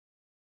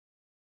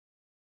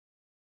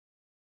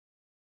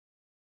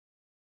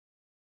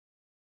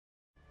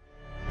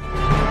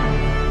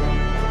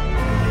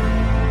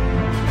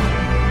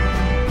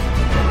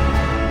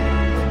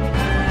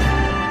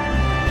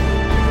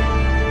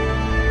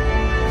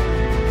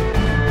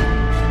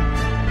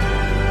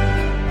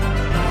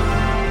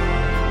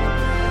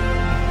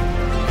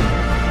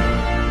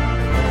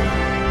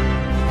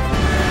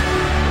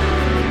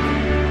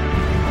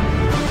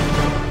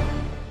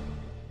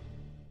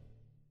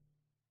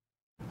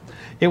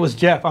It was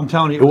Jeff. I'm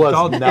telling you, It was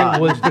not.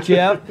 It was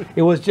Jeff.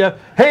 It was Jeff.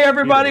 Hey,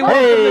 everybody! Welcome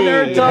to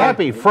Nerd Talk.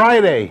 Happy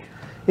Friday.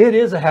 It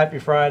is a happy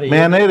Friday.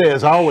 Man, it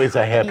is always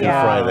a happy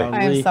Friday.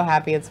 I'm so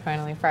happy it's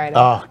finally Friday.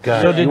 Oh,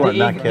 God. So did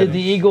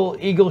the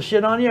eagle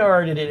shit on you,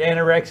 or did it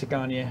anorexic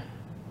on you?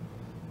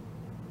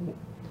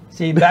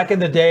 See, back in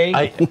the day,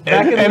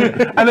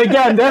 and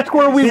again, that's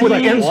where we would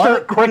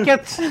insert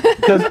crickets,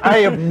 because I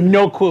have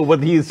no clue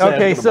what he's saying.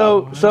 Okay,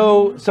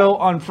 so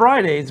on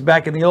Fridays,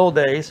 back in the old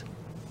days,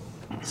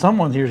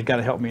 someone here's got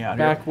to help me out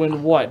here. Back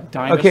when what?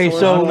 Dinosaurs? Okay,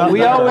 so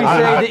we always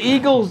say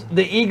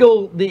the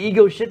eagle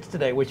shits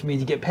today, which means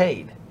you get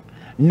paid.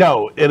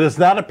 No, it is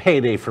not a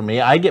payday for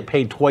me. I get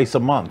paid twice a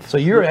month. So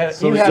you have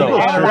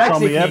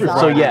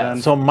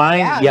anorexic. So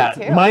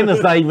mine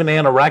is not even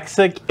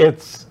anorexic.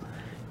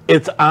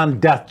 It's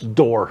on death's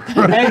door.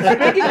 And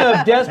speaking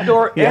of death's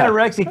door,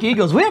 anorexic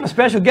eagles, we have a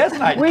special guest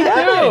tonight. We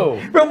do.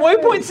 From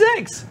Waypoint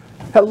 6.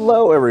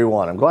 Hello,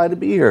 everyone. I'm glad to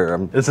be here.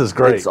 This is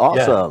great. It's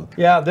awesome.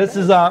 Yeah, this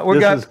is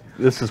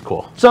this is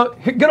cool. So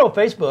good old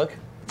Facebook.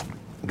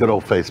 Good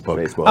old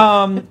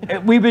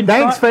Facebook. We've been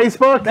Thanks,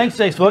 Facebook. Thanks,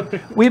 Facebook.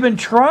 We've been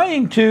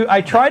trying to. I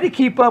try to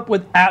keep up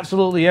with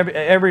absolutely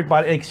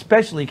everybody,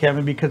 especially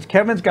Kevin, because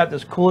Kevin's got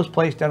this coolest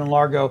place down in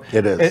Largo.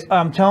 It is.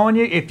 I'm telling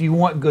you, if you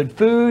want good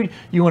food,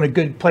 you want a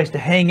good place to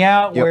hang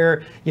out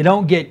where you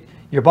don't get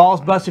your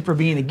balls busted for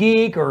being a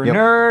geek or a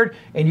nerd,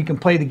 and you can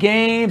play the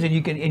games, and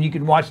you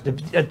can watch the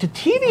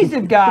TVs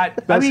they've got.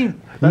 I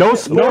mean, no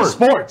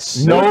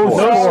sports. No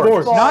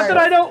sports. Not that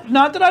I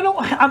don't.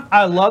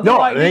 I love the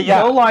lightning. Yeah.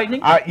 No lightning.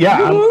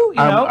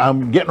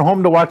 I'm getting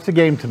home to watch the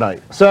game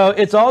tonight. So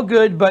it's all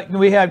good, but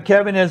we have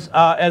Kevin as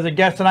a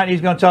guest tonight. He's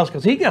going to tell us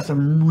because he got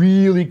some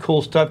really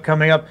cool stuff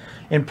coming up,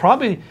 and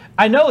probably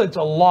I know it's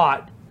a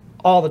lot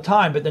all the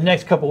time, but the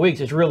next couple of weeks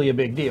is really a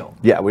big deal.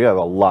 Yeah, we have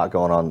a lot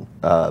going on.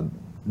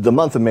 The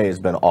month of May has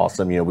been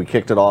awesome. You know, we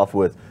kicked it off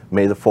with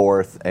May the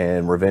 4th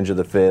and Revenge of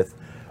the 5th.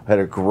 Had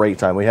a great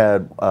time. We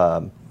had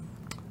one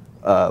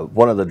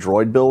of the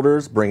droid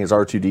builders bring his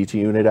R2-D2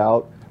 unit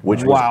out,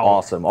 which was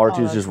awesome.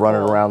 R2's just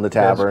running around the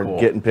tavern,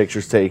 getting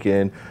pictures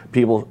taken.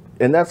 People,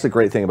 and that's the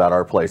great thing about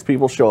our place.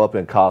 People show up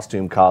in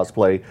costume,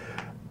 cosplay,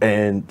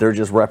 and they're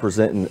just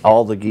representing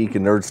all the geek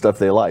and nerd stuff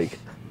they like.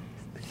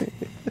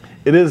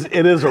 It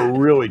is a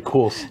really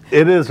cool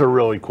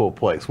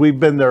place. We've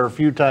been there a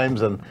few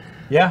times, and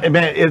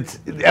man, it's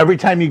every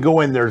time you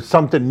go in, there's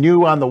something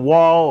new on the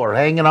wall or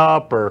hanging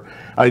up, or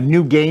a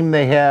new game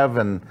they have,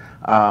 and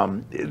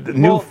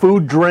new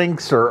food,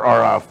 drinks,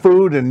 or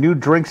food and new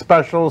drink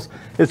specials.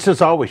 It's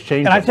just always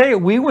changing. And I tell you,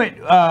 we went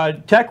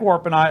Tech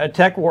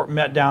Warp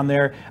met down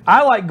there.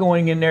 I like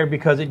going in there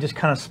because it just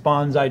kind of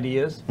spawns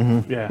ideas.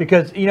 Mm-hmm. Yeah.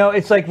 Because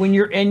it's like when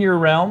you're in your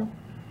realm,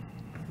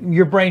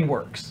 your brain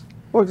works.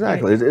 Well,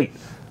 exactly.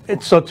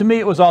 So to me,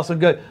 it was also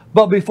good.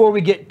 But before we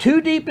get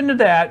too deep into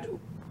that,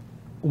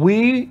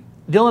 Dylan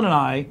and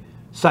I,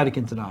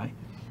 Sidekins and I,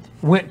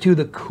 went to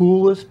the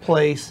coolest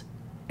place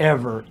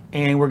ever,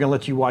 and we're going to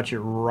let you watch it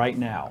right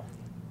now.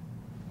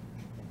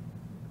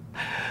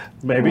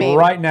 Maybe.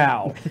 Right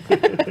now.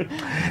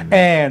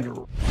 And...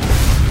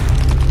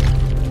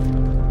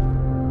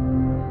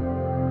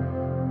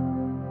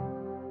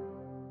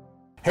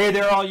 Hey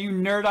there, all you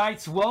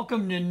nerdites.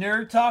 Welcome to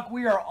Nerd Talk.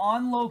 We are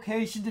on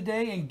location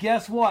today, and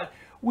guess what?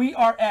 We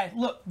are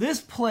look,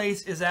 this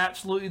place is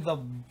absolutely the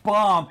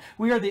bomb.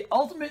 We are the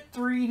Ultimate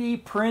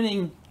 3D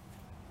Printing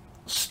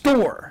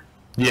Store.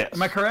 Yes.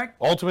 Am I correct?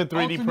 Ultimate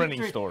 3D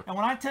Printing Store. And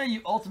when I tell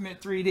you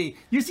Ultimate 3D,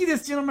 you see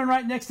this gentleman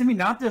right next to me,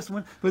 not this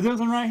one, but this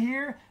one right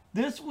here?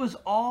 This was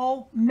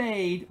all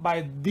made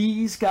by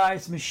these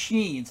guys'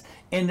 machines.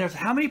 And there's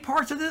how many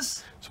parts of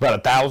this? It's about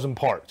 1,000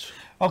 parts.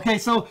 Okay,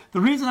 so the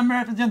reason I'm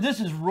referencing this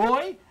is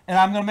Roy, and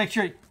I'm going to make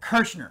sure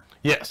Kirshner.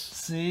 Yes.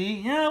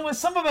 See, well,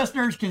 some of us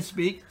nerds can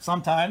speak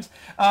sometimes.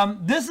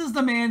 This is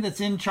the man that's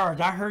in charge.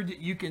 I heard that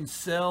you can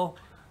sell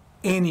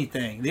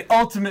anything. The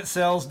ultimate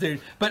sales dude.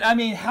 But I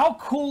mean, how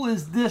cool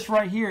is this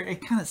right here?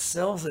 It kind of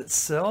sells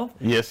itself.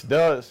 Yes, it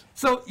does.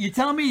 So you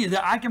tell me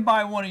that I can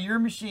buy one of your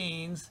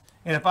machines,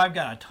 and if I've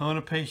got a ton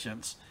of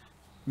patience,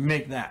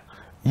 make that.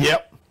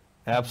 Yep.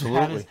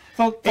 Absolutely.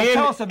 So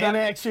tell us about. In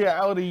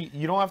actuality,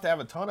 you don't have to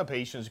have a ton of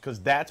patience because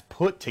that's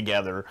put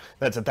together.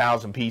 That's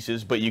 1,000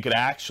 pieces, but you could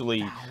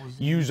actually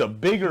use a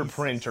bigger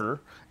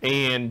printer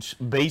and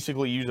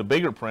basically use a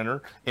bigger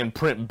printer and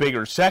print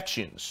bigger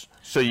sections,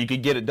 so you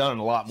could get it done in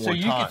a lot more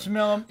time. So you could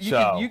smell them.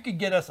 You could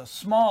get us a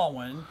small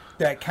one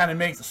that kind of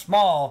makes a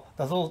small,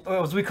 those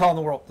little, as we call in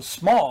the world, the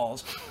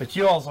smalls. But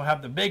you also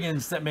have the big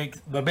ones that make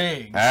the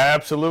bigs.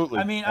 Absolutely.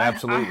 I mean,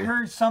 absolutely. I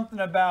heard something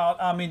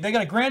about. I mean, they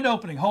got a grand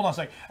opening. Hold on a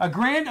second. A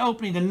grand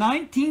opening the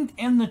 19th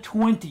and the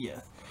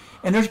 20th,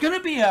 and there's going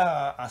to be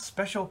a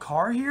special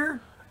car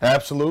here.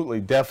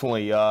 Absolutely,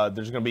 definitely.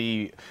 There's going to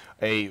be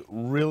a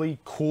really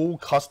cool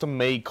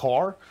custom-made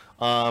car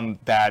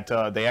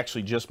that they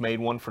actually just made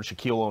one for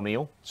Shaquille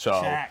O'Neal. So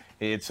Shaq.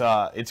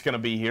 it's going to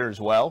be here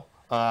as well.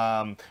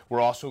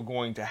 We're also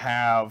going to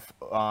have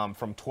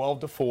from 12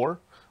 to 4.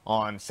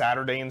 on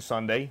Saturday and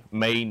Sunday.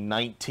 May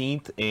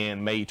 19th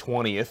and May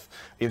 20th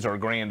is our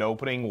grand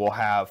opening. We'll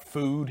have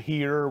food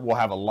here. We'll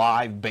have a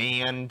live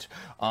band.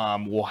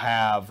 We'll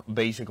have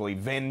basically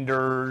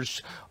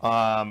vendors,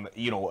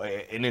 you know,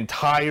 an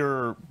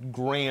entire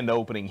grand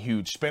opening,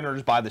 huge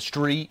spinners by the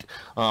street,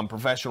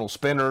 professional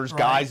spinners,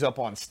 guys up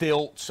on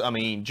stilts. I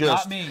mean,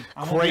 just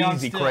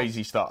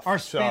crazy stuff. Or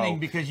spinning, So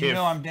because you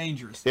know I'm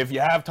dangerous. if you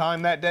have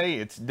time that day,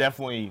 it's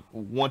definitely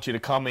want you to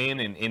come in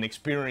and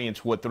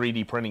experience what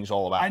 3D printing is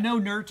all about. I know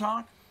Nerd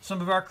Talk. Some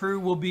of our crew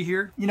will be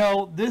here. You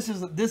know, this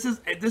is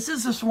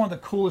just one of the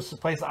coolest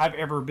places I've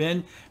ever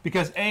been,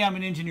 because I'm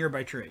an engineer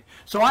by trade,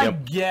 so I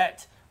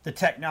get the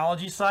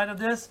technology side of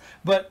this.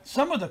 But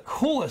some of the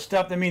coolest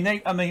stuff. I mean,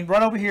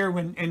 right over here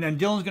and Dylan's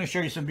going to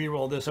show you some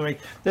B-roll of this. I mean,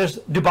 there's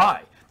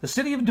Dubai. The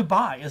city of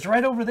Dubai is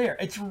right over there.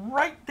 It's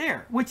right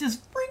there, which is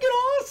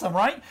freaking awesome,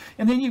 right?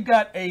 And then you've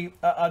got it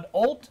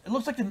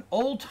looks like an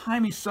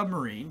old-timey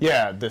submarine.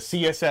 Yeah, the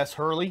CSS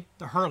Hurley.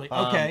 The Hurley,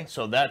 okay.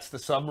 So that's the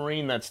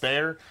submarine that's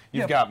there.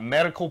 You've got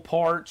medical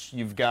parts.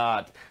 You've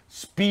got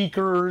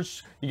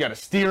speakers. You got a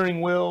steering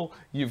wheel.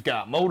 You've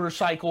got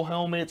motorcycle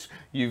helmets.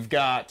 You've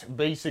got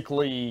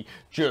basically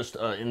just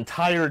an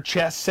entire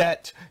chest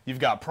set. You've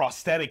got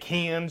prosthetic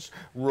hands,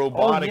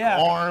 robotic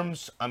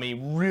arms. I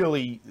mean,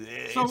 really,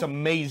 it's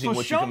amazing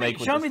what you can make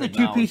with this Show me the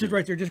technology. 2 pieces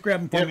right there. Just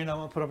grab them for me and I'm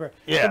going to put over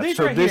here. Yeah,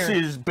 so right this here,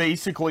 is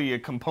basically a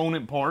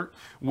component part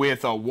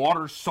with a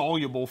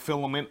water-soluble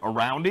filament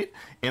around it,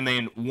 and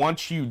then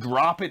once you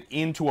drop it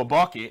into a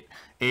bucket,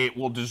 it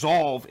will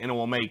dissolve and it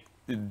will make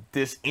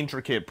this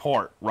intricate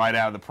part right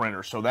out of the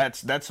printer. So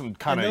that's some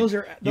kind of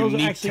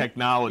unique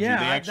technology. They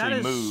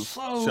actually move.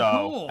 So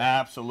cool.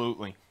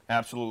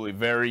 Absolutely,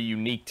 very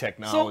unique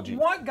technology. So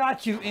what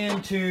got you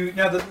into,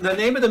 now the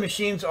name of the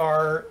machines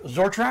are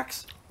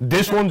Zortrax?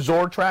 This one's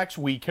Zortrax.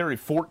 We carry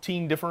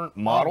 14 different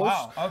models.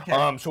 Oh, wow.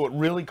 Okay. So it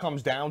really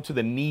comes down to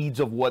the needs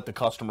of what the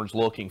customer's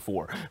looking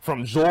for.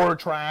 From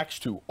Zortrax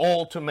to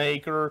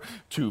Ultimaker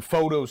to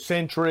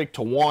Photocentric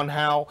to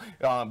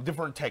OneHow,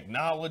 different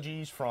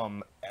technologies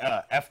from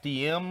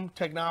FDM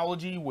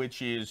technology,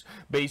 which is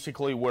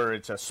basically where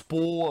it's a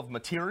spool of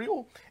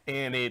material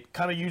and it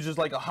kind of uses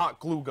like a hot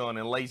glue gun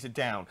and lays it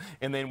down.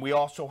 And then we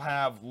also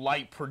have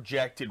light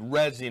projected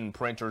resin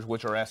printers,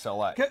 which are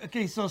SLA.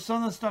 Okay, so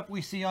some of the stuff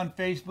we see on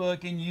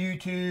Facebook and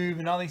YouTube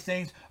and all these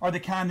things are the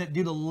kind that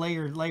do the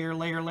layer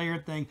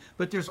thing.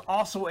 But there's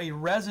also a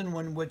resin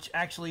one which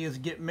actually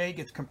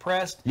gets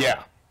compressed.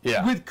 Yeah.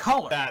 With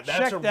color.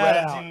 That's a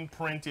resin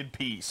printed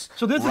piece.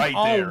 So this right is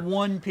all there.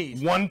 one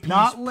piece. One piece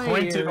not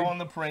printed layered. on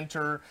the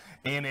printer,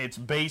 and it's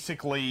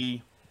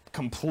basically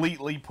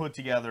completely put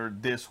together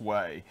this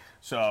way.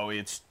 So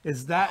it's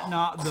that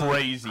not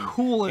crazy, the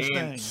coolest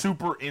and thing?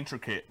 super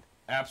intricate.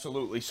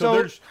 Absolutely.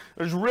 So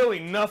there's really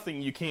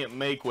nothing you can't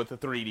make with a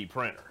 3D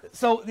printer.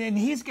 So then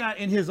he's got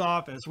in his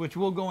office, which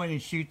we'll go in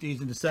and shoot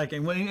these in a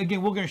second.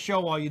 Again, we're going to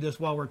show all you this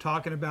while we're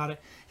talking about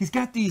it. He's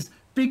got these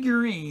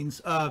figurines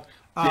of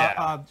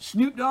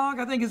Snoop Dogg,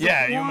 I think is you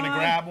want me to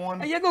grab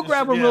one? Yeah, go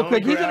grab one real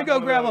quick. He's going to go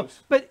grab one. those.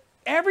 But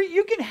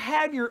you can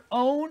have your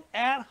own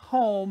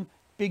at-home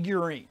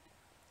figurine.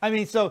 I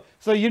mean, so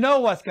you know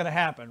what's going to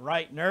happen,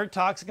 right? Nerd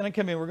Talk's going to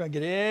come in. We're going to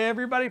get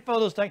everybody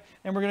photos taken,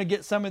 and we're going to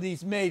get some of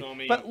these made.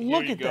 But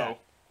look at that.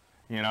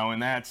 You know,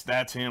 and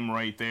that's him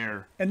right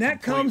there. And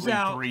that comes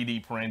out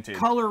 3D printed,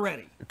 color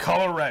ready.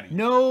 Color ready.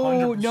 No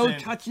 100%.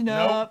 touching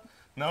up.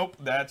 Nope.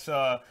 That's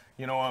a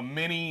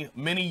mini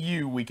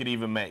you we could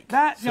even make.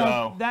 That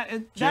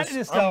in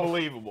itself,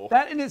 unbelievable.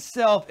 That in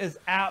itself is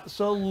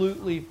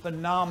absolutely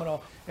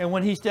phenomenal. And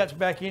when he steps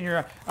back in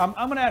here, I'm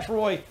going to ask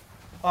Roy.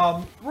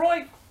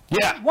 Roy,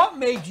 what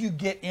made you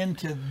get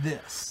into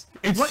this?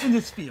 What in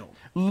this field?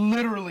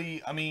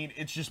 Literally, I mean,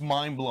 it's just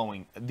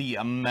mind-blowing, the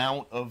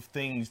amount of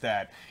things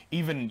that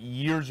even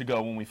years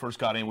ago when we first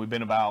got in, we've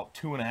been about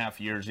 2.5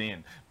 years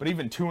in, but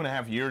even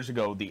 2.5 years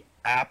ago, the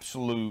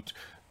absolute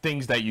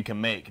things that you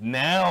can make.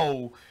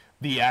 Now,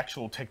 the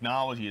actual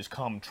technology has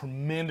come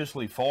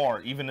tremendously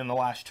far. Even in the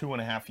last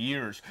 2.5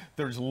 years,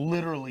 there's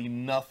literally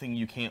nothing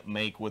you can't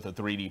make with a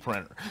 3D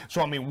printer. So,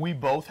 I mean, we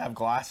both have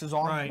glasses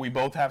on. Right. We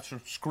both have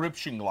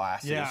subscription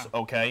glasses,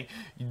 okay?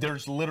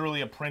 There's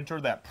literally a printer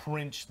that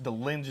prints the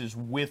lenses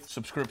with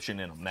subscription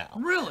in them now.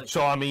 Really?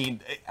 So, I mean,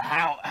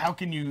 how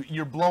can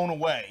you're blown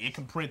away. It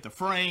can print the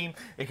frame.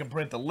 It can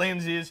print the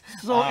lenses.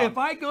 So, if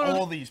I go to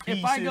all these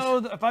pieces.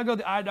 if I go to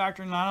the eye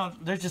doctor and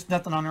there's just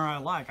nothing on there I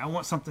like. I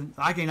want something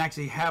I can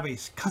actually have a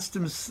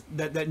custom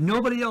that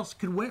nobody else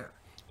could wear.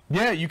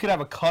 Yeah, you could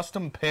have a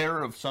custom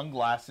pair of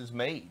sunglasses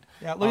made.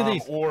 Yeah, look at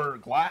these. Or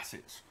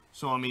glasses.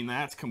 So I mean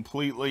that's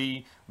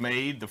completely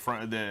made.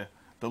 The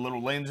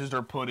little lenses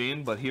are put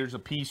in, but here's a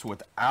piece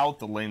without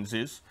the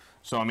lenses.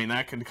 So I mean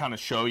that can kind of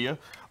show you,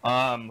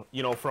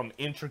 from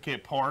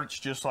intricate parts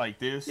just like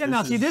this.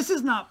 Yeah. This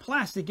is not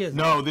plastic, is it?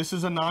 No, this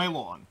is a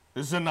nylon.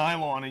 This is a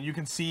nylon, and you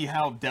can see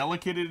how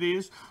delicate it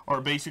is, or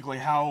basically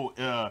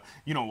how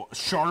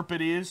sharp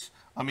it is.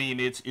 I mean,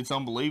 it's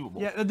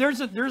unbelievable. Yeah,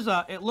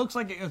 it looks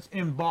like it's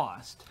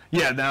embossed.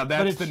 Yeah, now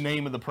that's the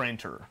name of the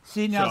printer.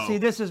 See,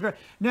 this is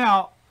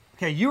now,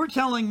 okay, you were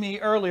telling me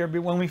earlier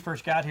when we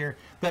first got here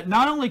that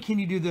not only can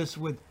you do this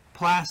with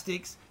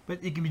plastics, but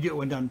it can be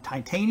done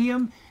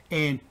titanium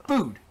and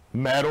food.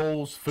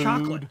 Metals, food,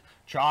 Chocolate.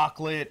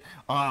 chocolate.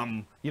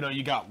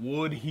 You got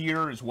wood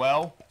here as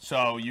well,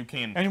 so you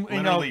can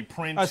literally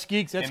print us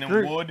geeks, that's in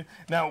great. wood.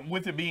 Now,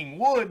 with it being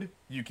wood,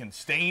 you can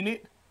stain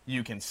it,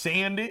 you can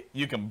sand it,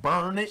 you can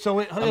burn it. So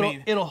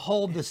it'll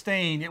hold the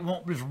stain. It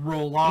won't just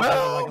roll off like a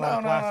lot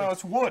of plastic. No,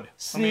 it's wood.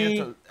 See,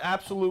 it's an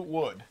absolute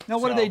wood. Now,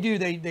 what So- do?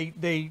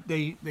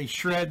 They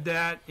shred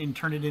that and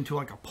turn it into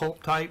like a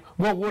pulp type.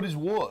 Well, wood is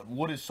wood.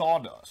 Wood is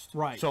sawdust.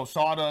 Right. So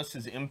sawdust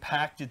is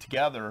impacted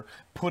together,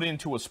 put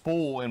into a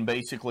spool, and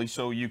basically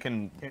so you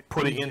can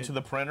put it into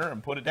the printer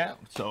and put it down.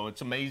 So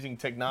it's amazing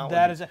technology.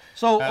 That is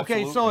so.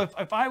 Okay, Absolutely. so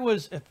if I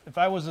was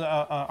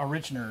a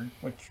rich nerd,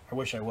 which I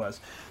wish I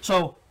was,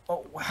 so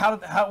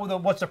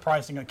what's the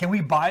pricing? Can we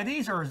buy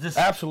these, or is this?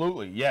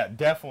 Absolutely, yeah,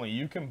 definitely.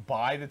 You can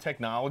buy the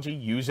technology,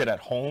 use it at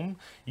home,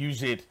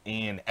 use it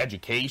in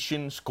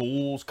education,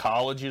 schools,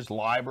 colleges,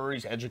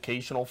 libraries,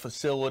 educational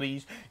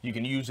facilities. You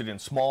can use it in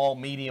small,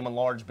 medium, and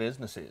large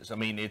businesses. I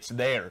mean, it's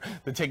there.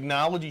 The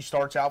technology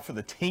starts out for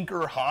the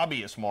tinker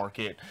hobbyist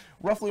market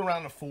roughly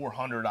around the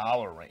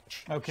 $400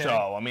 range. Okay.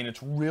 So, I mean,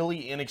 it's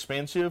really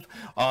inexpensive.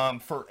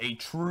 For a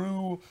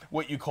true,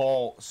 what you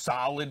call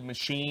solid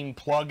machine,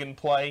 plug and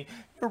play,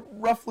 you're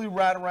roughly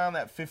right around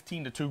that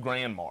 15 to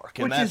 $2,000 mark.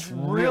 And Which that's is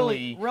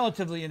really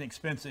relatively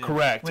inexpensive.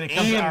 correct. When it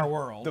comes to And our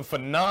world. the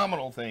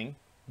phenomenal thing,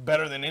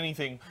 better than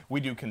anything, we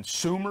do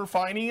consumer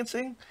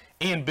financing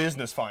and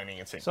business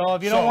financing. So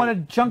if you don't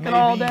want to chunk it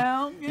all maybe-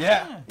 down,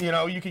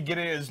 yeah, you could get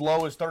it as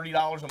low as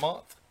 $30 a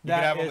month. You could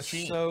that have a is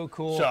machine. so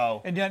cool.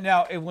 So and then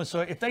now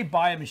so if they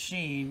buy a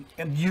machine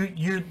and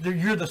you're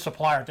the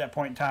supplier at that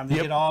point in time, they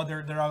Yep. get all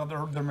their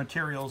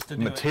materials to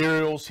do it.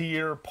 materials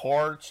here,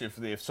 parts,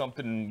 if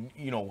something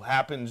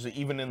happens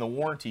even in the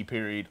warranty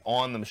period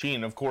on the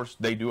machine. Of course,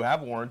 they do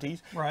have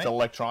warranties. Right. It's an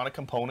electronic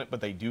component, but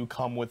they do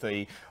come with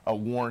a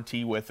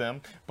warranty with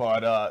them.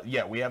 But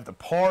yeah, we have the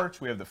parts,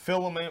 we have the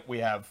filament, we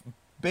have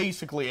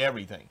basically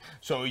everything.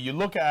 So you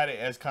look at it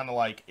as kind of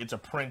like it's a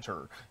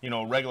printer.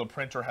 A regular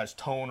printer has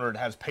toner, it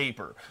has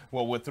paper.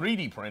 Well, with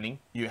 3D printing,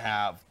 you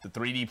have the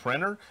 3D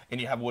printer and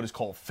you have what is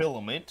called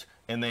filament,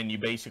 and then you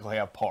basically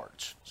have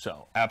parts.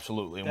 So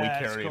absolutely, and we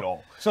That's carry it cool.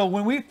 all. So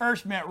when we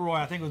first met Roy,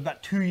 I think it was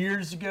about 2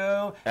 years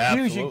ago,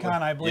 Absolutely.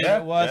 FusionCon, I believe Yeah,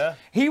 it was. yeah.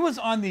 He was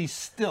on these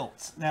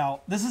stilts.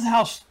 Now, this is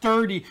how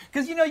sturdy,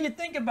 because you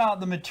think about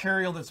the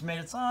material that's made.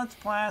 It's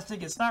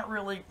plastic. It's not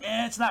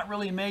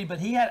really made. But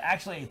he had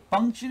actually a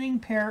functioning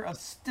pair of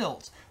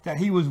stilts that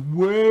he was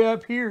way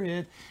up here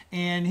with,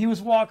 and he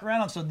was walking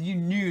around on, so you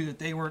knew that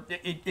they were.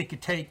 It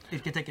could take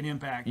an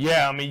impact.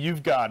 Yeah, I mean,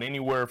 you've got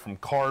anywhere from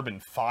carbon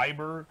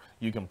fiber,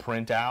 you can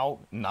print out,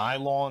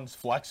 nylons,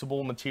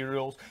 flexible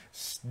materials,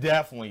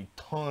 definitely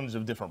tons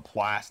of different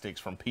plastics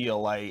from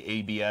PLA,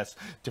 ABS,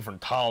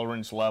 different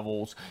tolerance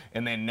levels,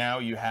 and then now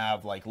you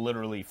have like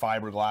literally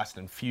fiberglass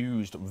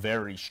infused,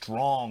 very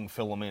strong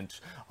filaments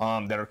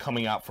that are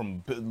coming out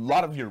from a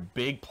lot of your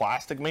big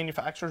plastic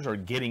manufacturers are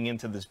getting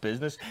into this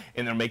business,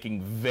 and they're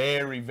making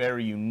very,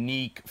 very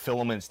unique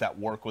filaments that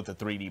work with a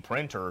 3D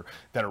printer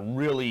that are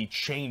really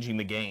changing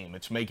the game.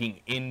 It's making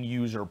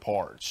end-user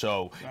parts.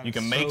 So That you is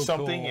can make so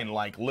something cool. and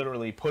like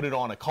literally put it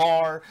on a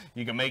car.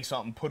 You can make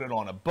something, put it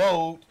on a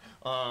boat,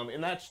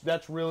 and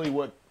that's really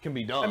what can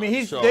be done. I mean,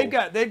 they've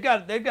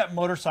got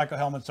motorcycle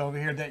helmets over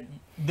here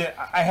that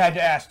I had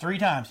to ask 3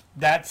 times.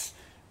 That's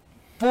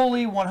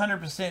fully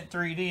 100%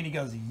 3D, and he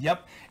goes,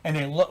 "Yep," and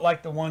they look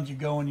like the ones you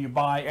go and you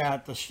buy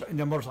at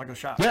the motorcycle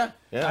shop. Yeah,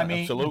 I mean,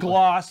 absolutely.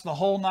 gloss, the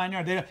whole 9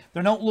 yards.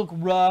 They don't look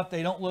rough.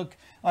 They don't look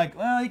like,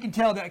 well, you can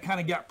tell that kind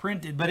of got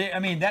printed, but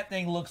that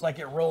thing looks like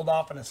it rolled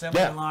off an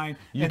assembly Yeah. line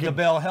You at the can-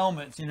 Bell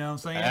helmets. You know what I'm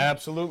saying?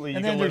 Absolutely.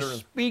 And You then can there's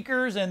literally-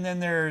 speakers, and then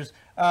there's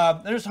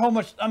a whole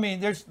much. I mean,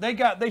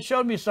 they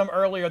showed me some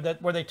earlier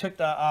where they took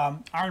the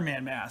Iron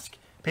Man mask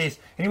piece,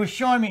 and he was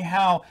showing me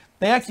how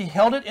they actually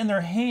held it in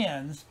their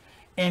hands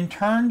and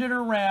turned it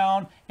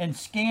around and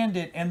scanned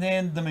it, and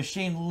then the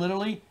machine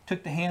literally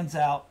took the hands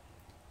out.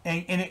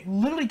 And it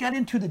literally got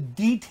into the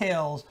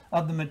details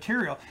of the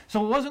material.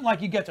 So it wasn't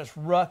like you got this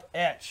rough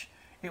etch.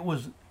 It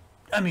was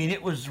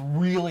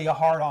really a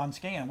hard-on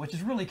scan, which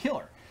is really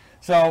killer.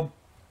 So,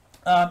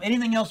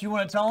 anything else you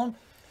want to tell them?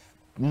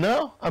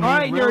 No, I mean, All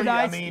right, really,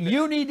 Nerdites,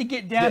 you need to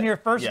get down here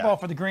first of yeah. all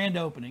for the grand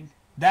opening.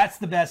 That's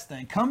the best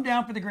thing. Come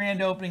down for the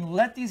grand opening.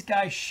 Let these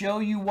guys show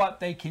you what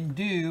they can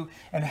do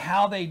and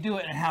how they do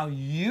it and how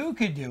you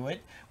could do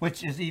it,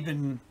 which is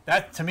even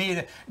that to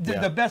me.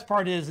 The best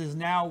part is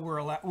now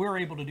we're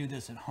able to do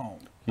this at home.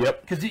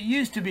 Yep. Because it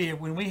used to be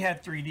when we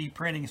had 3D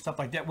printing and stuff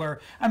like that,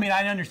 where I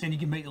understand you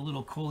can make the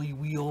little coolie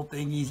wheel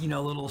thingies,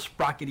 little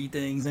sprockety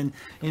things, and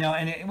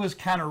and it was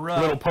kind of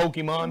rough. Little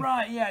Pokemon.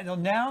 Right? Yeah.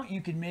 Now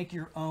you can make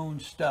your own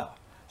stuff.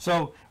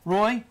 So,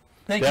 Roy,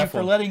 thank you for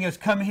Definitely. letting us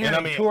come here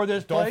and tour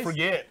this place. Don't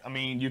forget,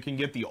 you can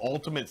get the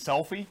ultimate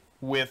selfie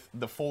with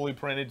the fully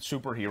printed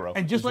superhero.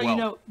 And just as let well. you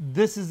know,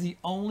 this is the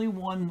only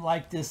one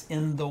like this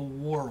in the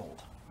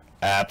world.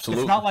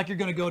 Absolutely. It's not like you're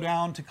going to go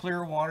down to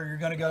Clearwater, you're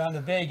going to go down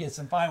to Vegas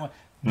and find one.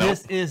 Nope.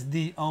 This is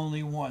the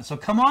only one. So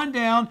come on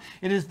down.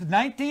 It is the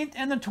 19th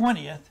and the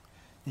 20th.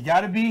 You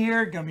got to be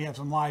here. Going to have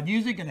some live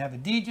music. Going to have a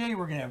DJ.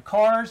 We're going to have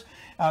cars.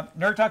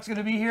 Nerd Talk's going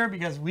to be here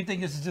because we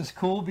think this is just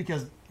cool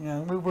because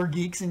we're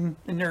geeks and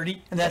nerdy,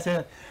 and that's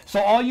it. So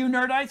all you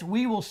nerdites,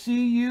 we will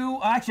see you.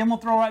 Actually, I'm going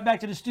to throw right back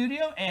to the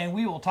studio, and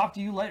we will talk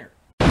to you later.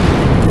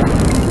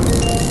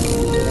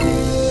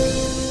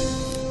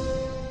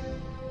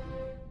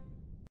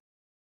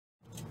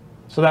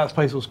 So that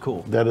place was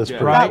cool. That is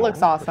pretty That cool.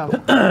 looks awesome.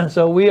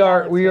 So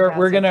we're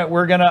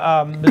fantastic.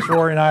 gonna Miss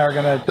Rory and I are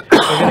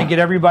gonna get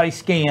everybody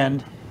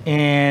scanned,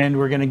 and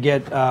we're gonna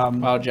get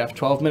Wow, Jeff,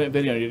 12-minute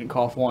video. You didn't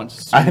cough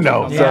once. I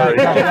know. Sorry.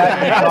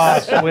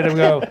 way to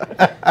go.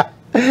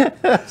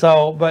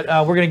 So, but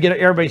we're gonna get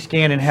everybody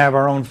scanned and have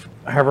our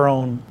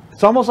own.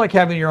 It's almost like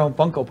having your own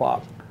Funko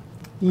Pop.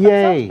 Sounds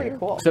Yay. pretty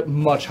cool. Except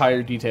much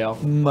higher detail.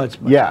 Much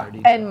Yeah. harder.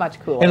 And much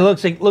cooler. And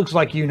it looks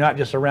like you, not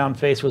just a round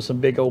face with some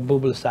big old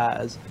booba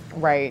size.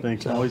 Right. You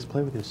can always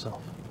play with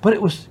yourself. But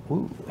it was,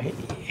 ooh, hey.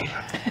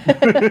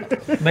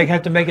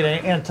 Have to make it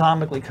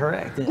anatomically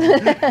correct.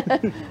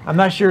 I'm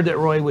not sure that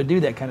Roy would do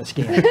that kind of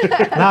scan.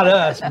 Not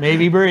us,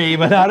 maybe Bree,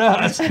 but not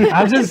us.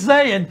 I'm just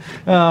saying.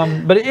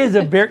 But it is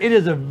a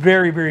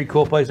very, very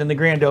cool place, and the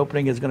grand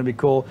opening is going to be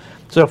cool.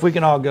 So if we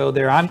can all go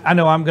there, I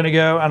know I'm going to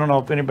go. I don't know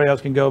if anybody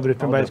else can go, but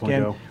if anybody else can,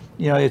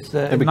 definitely it's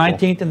the be cool.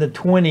 19th and the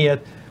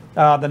 20th.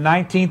 The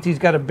 19th he's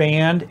got a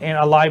band and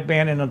a live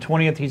band, and on the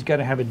 20th he's got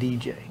to have a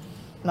DJ.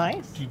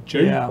 Nice.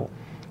 Yeah.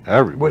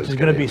 Everybody's Which is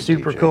going to gotta be have a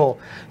super DJ. cool.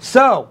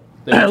 So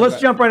There's let's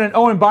that. jump right in.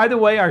 Oh, and by the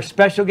way, our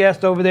special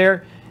guest over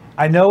there,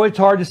 I know it's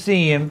hard to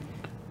see him,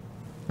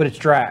 but it's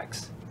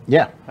Drax.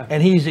 Yeah.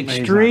 And he's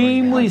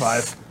extremely High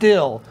five.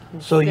 still,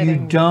 so you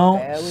sitting don't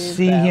belly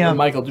see down. him.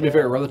 Michael, do me a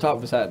favor. Rub the top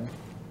of his head.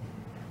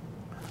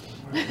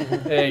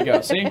 There you go.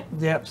 See?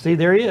 Yep, see,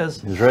 there he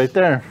is. He's right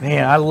there.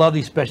 Man, I love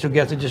these special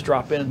guests that just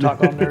drop in and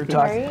talk on Nerd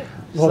Talk. Right?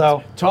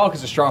 So Talk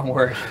is a strong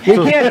word. he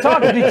can't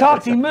talk. If he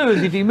talks, he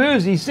moves. If he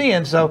moves, you see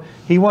him. So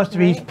he wants to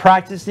be, he's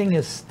practicing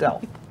his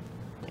stealth.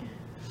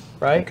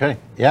 Right? Okay.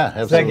 Yeah. that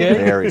Absolutely. good?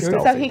 Very So he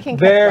stealthy. can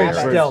catch Very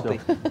rabbits. stealthy.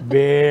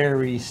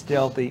 Very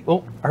stealthy.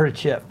 Oh, I heard a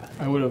chip.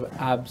 I would have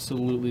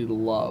absolutely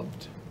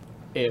loved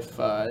if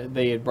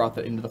they had brought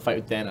that into the fight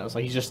with Thanos.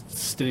 Like, he's just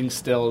sitting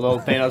still. Little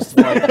Thanos is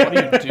like, what are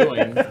you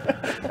doing?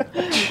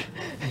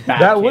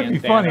 That would be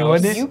Backhand funny, Thanos.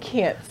 wouldn't it? You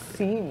can't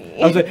see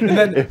me. I was like, and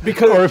then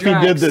because Or it's if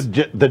he did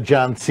Drax, the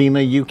John Cena,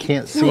 you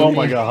can't see. Oh me.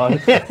 my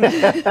god.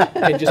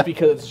 and just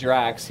because it's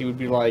Drax, he would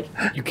be like,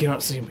 you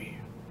cannot see me.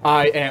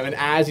 I am. And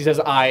as he says,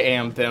 I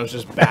am, Thanos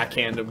just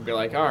backhand him and be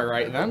like, all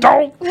right, then.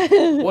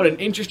 What an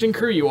interesting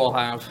crew you all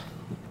have.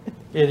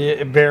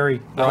 It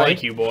very. I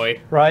like you,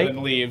 boy. Right? And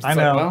then leaves. I It's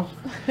know.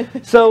 Like,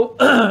 well, So,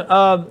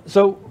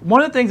 so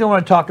one of the things I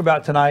want to talk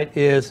about tonight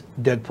is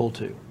Deadpool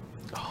 2.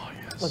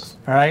 Looks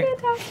All right.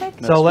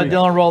 fantastic. So let sweet.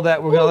 Dylan roll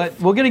that. We're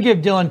gonna give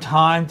Dylan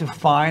time to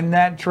find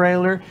that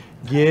trailer,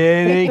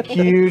 get it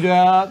queued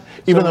up.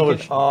 Even so though we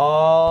it's- can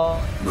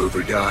all. Move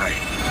or die.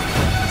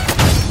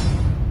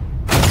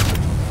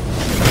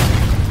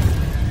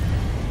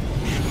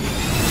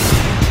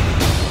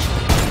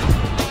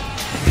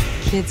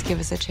 Kids give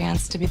us a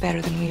chance to be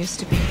better than we used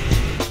to be.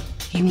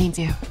 He needs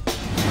you.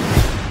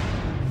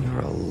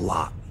 You're a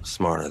lot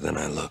smarter than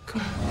I look.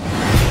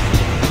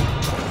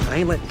 I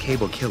ain't letting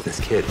Cable kill this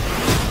kid.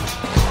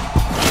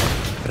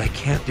 But I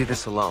can't do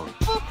this alone.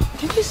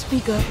 Can you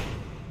speak up?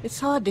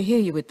 It's hard to hear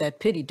you with that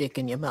pity dick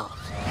in your mouth.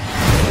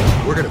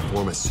 We're gonna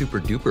form a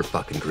super duper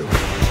fucking group.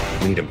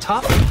 We need them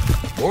tough,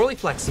 morally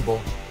flexible,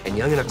 and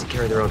young enough to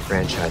carry their own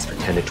franchise for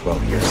 10 to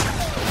 12 years.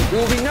 We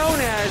will be known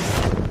as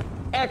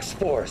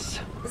X-Force.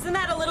 Isn't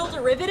that a little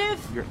derivative?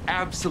 You're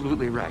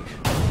absolutely right.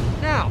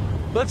 Now,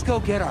 let's go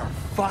get our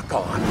fuck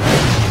on.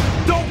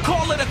 Don't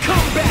call it a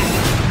comeback.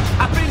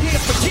 I've been here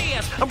for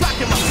years. I'm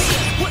rocking my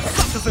fears with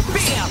suckers and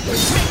fear.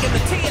 Making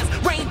the tears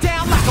rain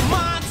down like a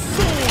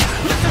monsoon.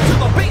 Listen to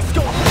the bass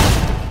go.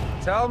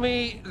 Tell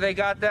me they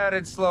got that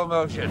in slow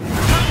motion.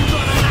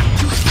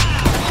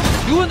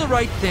 Doing the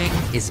right thing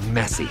is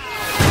messy.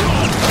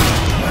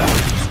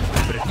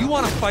 But if you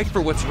want to fight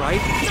for what's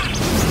right,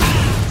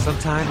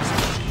 sometimes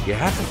you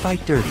have to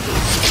fight dirty.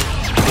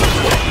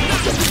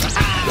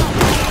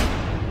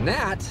 And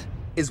that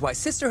is why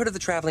Sisterhood of the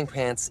Traveling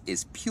Pants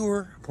is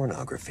pure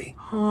pornography.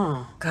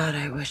 Oh, God,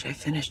 I wish I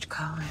finished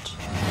college.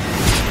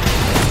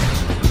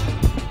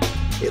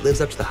 It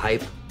lives up to the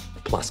hype,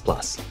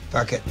 plus.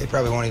 Fuck it, they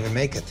probably won't even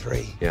make it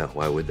 3. Yeah,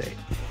 why would they?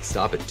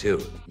 Stop it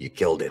too. You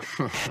killed it.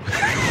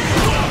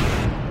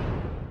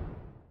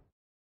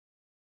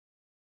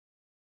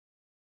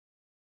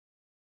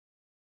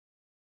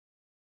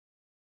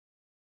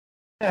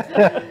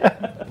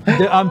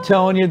 I'm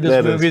telling you, this That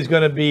is- movie is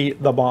going to be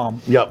the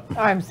bomb. Yep.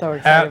 I'm so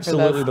excited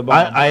Absolutely for the this.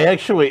 bomb.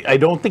 I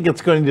don't think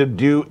it's going to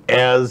do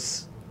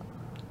as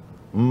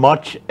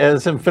much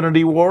as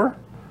Infinity War,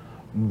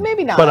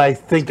 Maybe not. but I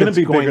think It's gonna it's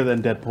be going bigger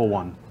than Deadpool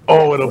 1.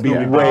 Oh, it'll be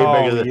Yeah. way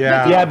Oh, bigger than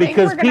yeah. yeah, I think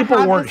because we're gonna people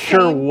have weren't the sure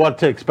same- what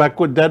to expect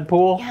with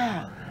Deadpool.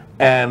 Yeah.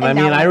 And I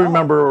now mean, we I know.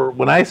 remember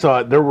when I saw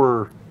it, there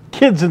were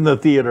kids in the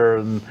theater,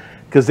 and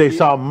because they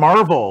saw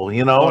Marvel,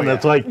 you know, and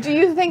it's like, Do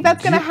you think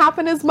that's going to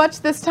happen as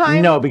much this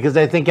time? no, because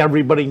I think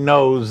everybody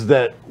knows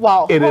that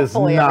Well, it is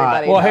hopefully not.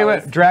 everybody Well, hey,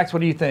 knows. wait, Drax, what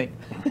do you think?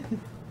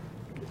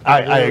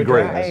 I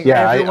agree. Drax.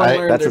 Yeah, Everyone I,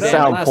 learned That's a their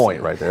sound damn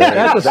point lesson. right there.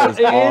 That's That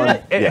is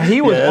on- yeah.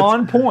 He was Yeah, it's-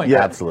 on point.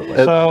 Yeah, absolutely.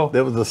 So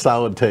that was a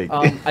solid take.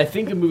 I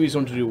think the movie's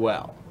going to do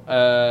well.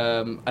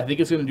 I think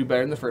it's going to do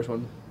better than the first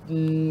one.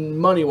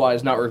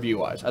 Money-wise, not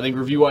review-wise. I think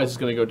review-wise is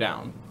going to go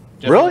down.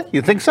 Just Really?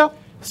 You think so?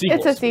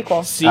 Sequels. It's a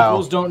sequel.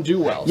 Sequels don't do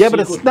well. Yeah, but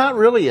it's Sequels- not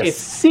really a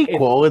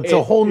sequel. It's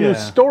a whole new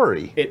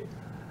story.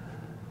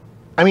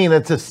 I mean,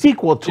 it's a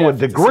sequel to a Jeff,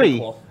 it's a degree.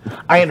 sequel.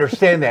 I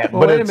understand that,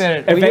 Well, but wait a it's,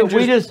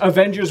 minute.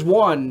 Avengers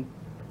 1,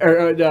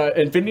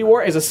 Infinity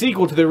War is a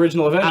sequel to the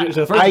original Avengers.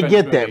 the first I Avengers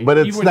get that, movie. but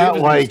it's Even if not it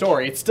was a like-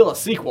 story. It's still a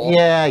sequel.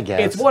 Yeah, I guess.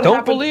 It's what don't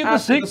happened believe the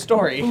after sequel. the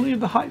story. Don't believe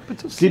the hype.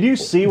 It's a sequel. Did you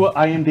see what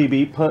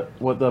IMDb put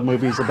what the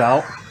movie's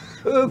about?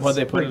 What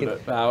they put it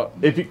about?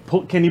 If you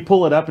can you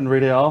pull it up and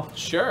read it off?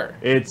 Sure.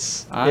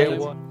 It's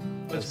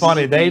It's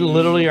funny. They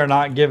literally are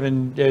not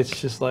giving.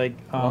 It's just like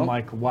I'm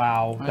like,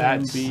 wow,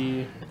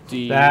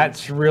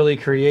 that's really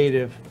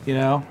creative. You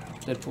know.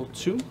 Deadpool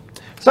 2.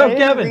 So I didn't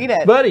Kevin, read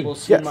it. buddy, We'll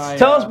see my,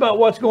 tell us about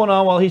what's going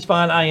on while he's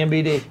finding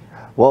IMDb.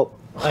 Well,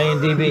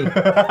 IMDb.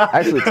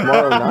 actually,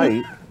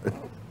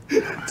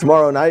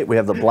 tomorrow night we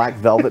have the Black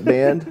Velvet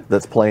Band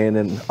that's playing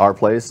in our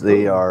place.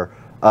 They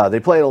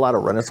play at a lot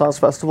of Renaissance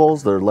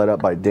festivals. They're led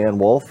up by Dan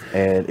Wolf,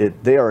 and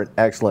they are an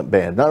excellent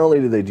band. Not only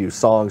do they do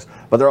songs,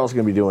 but they're also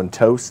going to be doing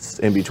toasts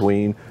in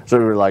between. So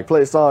we're like,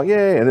 play a song,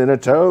 yay, and then a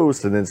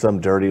toast, and then some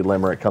dirty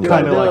limerick comes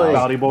out. kind of like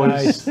Body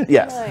Boys.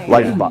 Yes,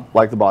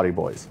 like the Body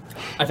Boys.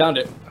 I found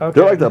it.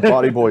 They're like the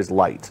Body Boys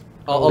light.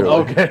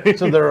 Okay,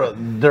 so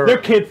they're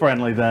kid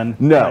friendly then.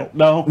 No.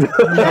 No.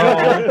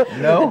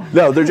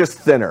 No, they're just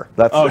thinner.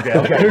 That's Okay.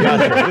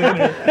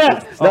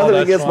 nothing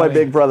against my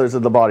big brothers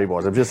and the Body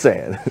Boys. I'm just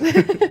saying.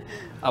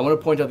 I want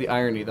to point out the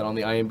irony that on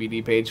the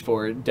IMDb page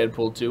for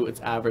Deadpool 2,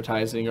 it's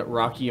advertising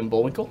Rocky and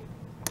Bullwinkle.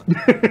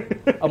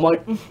 I'm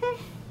like,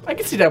 I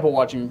can see Deadpool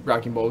watching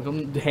Rocky and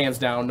Bullwinkle, hands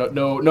down.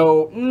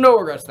 No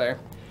regrets there.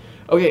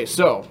 Okay,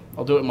 so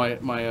I'll do it in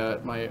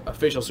my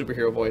official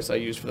superhero voice I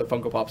used for the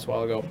Funko Pops a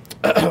while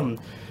ago.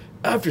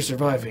 After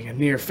surviving a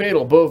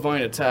near-fatal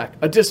bovine attack,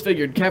 a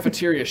disfigured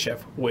cafeteria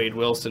chef, Wade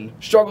Wilson,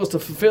 struggles to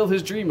fulfill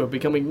his dream of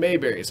becoming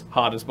Mayberry's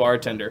hottest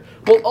bartender,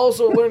 while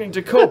also learning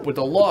to cope with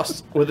the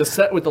lost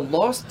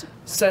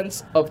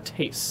sense of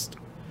taste.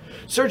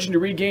 Searching to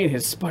regain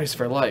his spice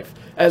for life,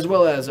 as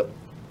well as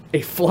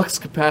a flux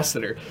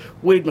capacitor,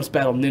 Wade must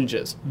battle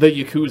ninjas, the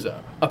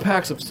Yakuza, a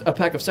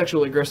pack of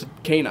sexually aggressive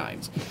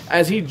canines,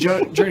 as he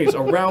journeys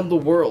around the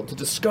world to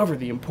discover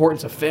the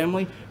importance of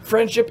family,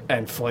 friendship,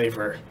 and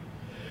flavor.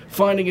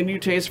 Finding a new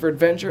taste for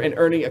adventure and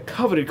earning a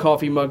coveted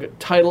coffee mug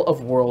title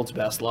of World's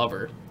Best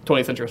Lover.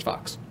 20th Century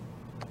Fox.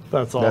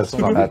 That's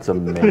awesome. That's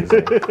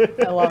amazing.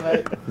 I love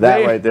it.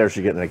 That right there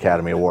should get an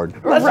Academy Award.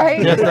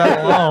 Right? Just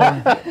that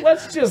alone.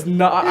 Let's just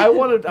not. I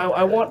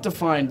want to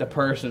find the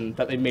person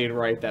that they made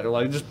write that. Or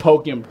like just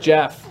poke him,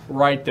 Jeff,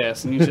 write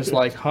this, and he's just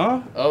like,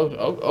 huh? Oh,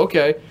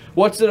 okay.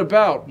 What's it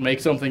about? Make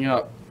something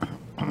up.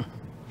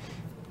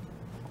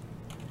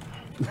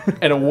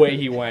 And away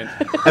he went.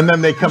 and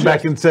then they come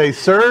back and say,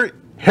 "Sir,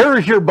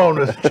 here's your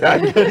bonus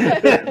check."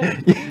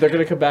 They're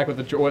gonna come back with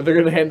they're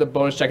gonna hand the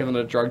bonus check and then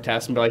a drug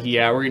test and be like,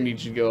 "Yeah, we're gonna need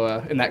you to go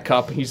in that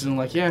cup." And he's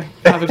like, "Yeah,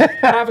 half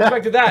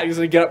expected that." He's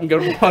gonna get up and go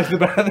to the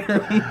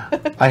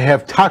bathroom. I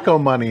have taco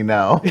money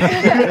now.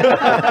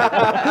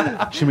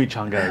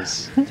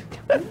 Chimichangas.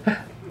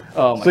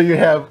 Oh my so you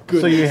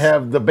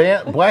have the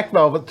band Black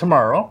Velvet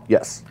tomorrow.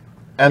 Yes.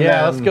 And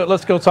yeah, then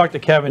let's go talk to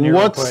Kevin here.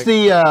 What's real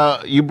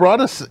quick. the you brought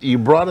us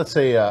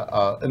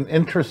an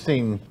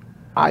interesting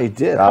I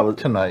did.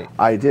 tonight.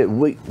 I did.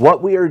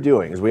 What we are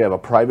doing is we have a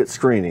private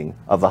screening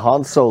of the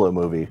Han Solo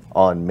movie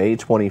on May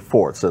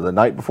 24th. So the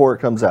night before it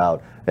comes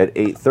out at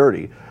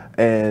 8:30,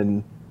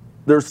 and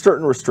there's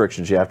certain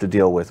restrictions you have to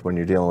deal with when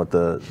you're dealing with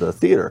the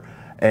theater.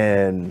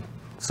 And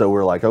so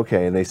we're like,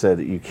 okay. And they said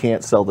that you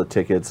can't sell the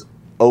tickets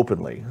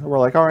openly. And we're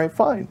like, all right,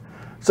 fine.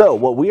 So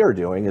what we are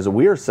doing is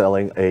we are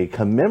selling a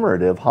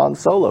commemorative Han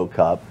Solo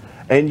cup.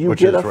 And you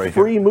get a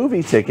free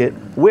movie ticket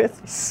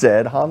with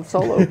said Han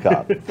Solo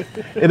cup.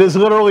 It is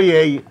literally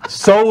a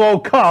Solo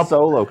cup.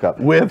 Solo cup.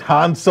 With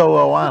Han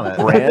Solo on it.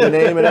 Brand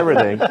name and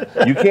everything.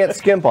 You can't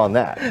skimp on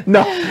that.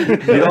 No. You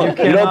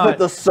don't put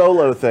the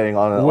Solo thing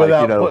on it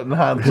Without like, putting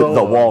Han Solo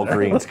the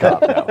Walgreens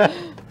cup. No.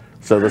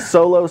 So the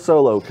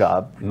Solo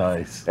cup.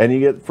 Nice. And you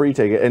get free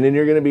ticket. And then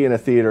you're going to be in a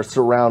theater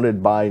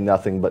surrounded by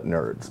nothing but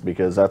nerds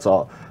because that's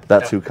all.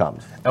 That's who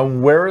comes.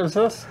 And where is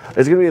this?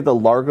 It's going to be at the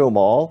Largo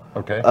Mall.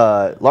 Okay.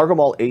 Largo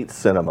Mall 8th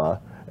Cinema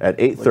at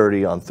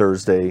 8:30 on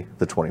Thursday,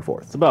 the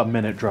 24th. It's about a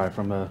minute drive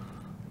from the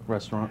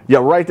restaurant. Yeah,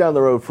 right down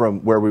the road from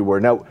where we were.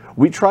 Now,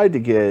 we tried to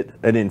get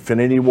an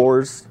Infinity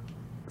Wars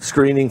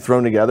screening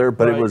thrown together,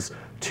 but it was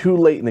too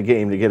late in the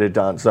game to get it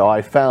done. So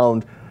I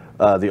found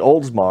the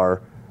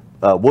Oldsmar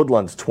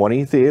Woodlands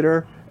 20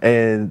 Theater,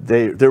 And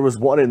there was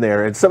one in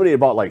there, and somebody had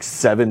bought like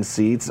 7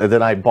 seats, and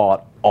then I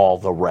bought all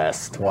the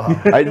rest.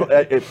 Wow.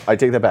 I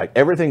take that back.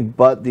 Everything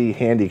but the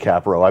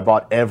handicap row. I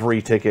bought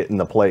every ticket in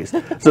the place.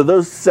 So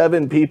those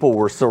 7 people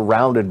were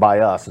surrounded by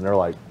us, and they're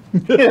like,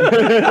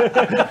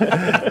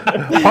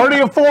 party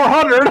of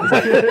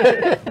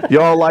 400.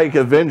 y'all like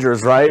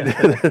Avengers, right?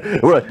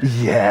 We're like,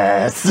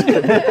 yes.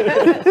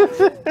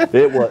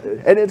 It was,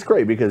 and it's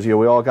great because we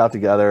all got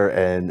together,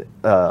 and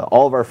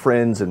all of our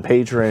friends and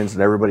patrons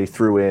and everybody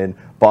threw in,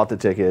 bought the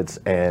tickets,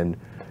 and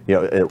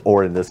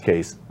or in this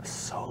case,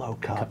 Solo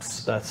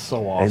cups. That's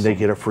so awesome. And they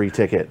get a free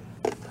ticket.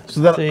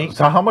 So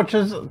how much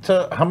is it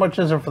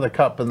for the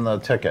cup and the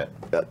ticket?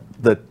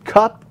 The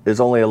cup is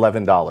only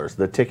 $11.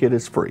 The ticket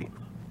is free.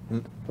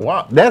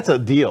 Wow, that's a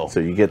deal. So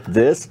you get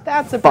this.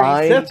 That's a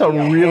That's a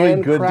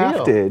really good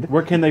deal.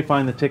 Where can they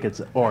find the tickets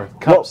or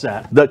cups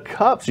at? The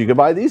cups, you can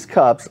buy these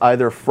cups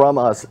either from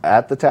us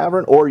at the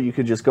tavern, or you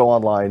could just go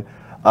online,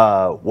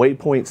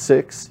 Waypoint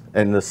 6,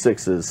 and the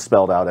 6 is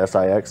spelled out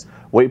SIX,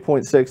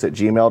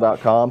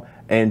 waypoint6@gmail.com,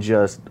 and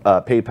just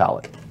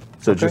PayPal it.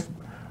 So just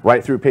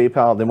right through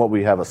PayPal. Then what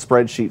we have a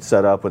spreadsheet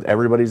set up with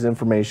everybody's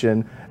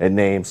information and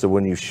names. So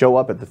when you show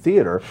up at the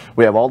theater,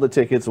 we have all the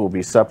tickets will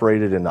be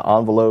separated into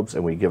envelopes,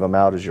 and we give them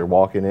out as you're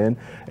walking in.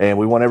 And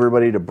we want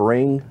everybody to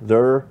bring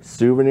their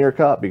souvenir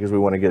cup because we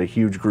want to get a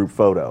huge group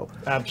photo.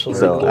 Absolutely.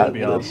 So That'd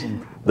be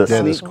awesome. That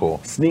is cool.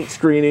 Sneak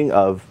screening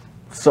of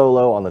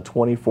Solo on the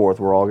 24th.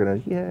 We're all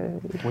gonna yay.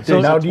 So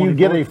now, do you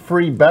get a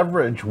free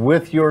beverage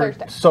with your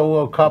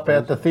Solo cup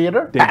at the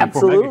theater?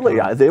 Absolutely.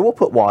 They will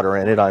put water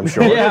in it, I'm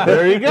sure. Yeah.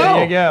 There you go.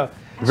 There you go.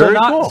 Very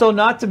cool. So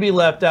not to be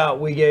left out,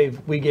 we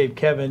gave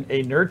Kevin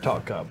a Nerd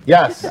Talk cup.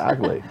 Yes,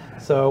 exactly.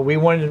 So we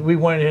wanted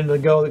him to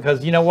go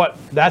because you know what?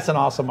 That's an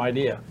awesome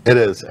idea. It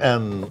is,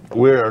 and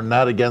we're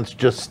not against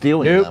just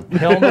stealing them.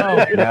 Hell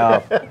no.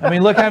 No. I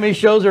mean, look how many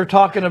shows are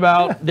talking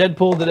about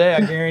Deadpool today.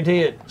 I guarantee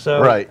it.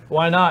 So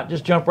why not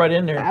just jump right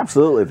in there?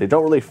 Absolutely. They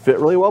don't really fit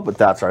really well, but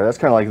that's all right. That's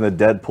kind of like in the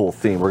Deadpool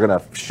theme. We're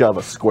gonna shove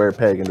a square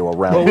peg into a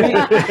round.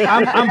 Well,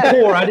 I'm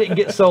poor. I didn't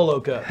get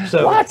Solo cup.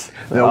 So what?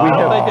 No, I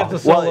don't think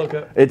it's a Solo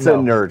cup. It's a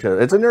nerd cup.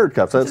 It's a nerd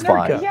cup, so that's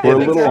fine. Yeah, we're a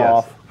little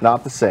off.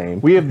 Not the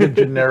same. We have the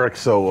generic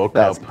Solo cup.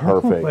 That's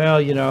perfect. Well,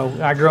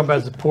 I grew up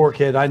as a poor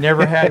kid. I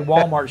never had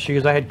Walmart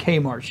shoes. I had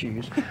Kmart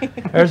shoes.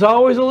 There's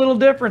always a little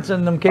difference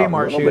in them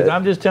Kmart shoes.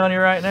 I'm just telling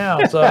you right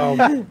now.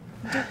 So,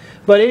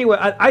 but anyway,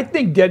 I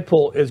think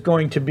Deadpool is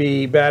going to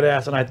be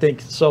badass, and I think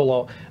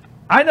Solo.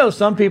 I know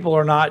some people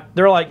are not.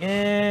 They're like,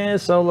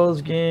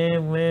 Solo's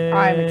game.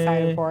 I'm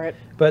excited for it.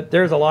 But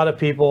there's a lot of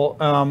people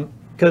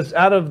because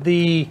out of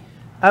the,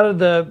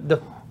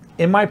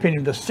 in my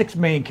opinion, the 6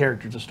 main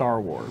characters of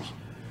Star Wars.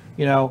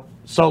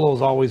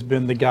 Solo's always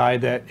been the guy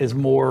that is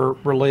more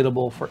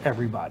relatable for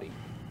everybody.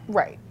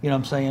 Right. You know what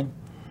I'm saying?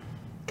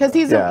 Because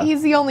he's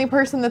the only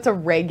person that's a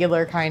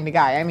regular kind of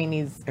guy. I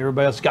mean,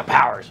 everybody else got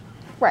powers.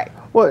 Right.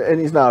 Well, and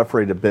he's not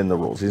afraid to bend the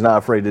rules. He's not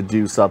afraid to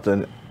do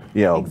something,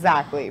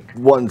 exactly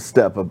one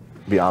step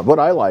beyond. What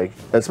I like,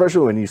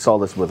 especially when you saw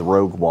this with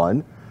Rogue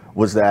One,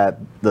 was that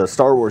the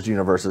Star Wars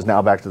universe is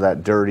now back to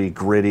that dirty,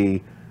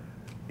 gritty,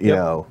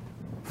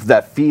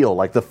 that feel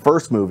like the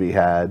first movie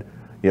had.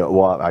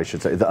 I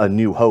should say A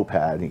New Hope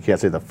had. You can't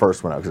say the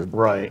first one.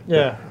 Right.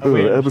 Yeah.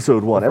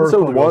 Episode 1.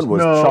 Episode 1 was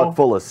chock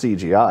full of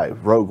CGI.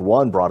 Rogue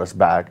One brought us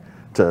back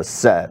to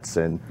sets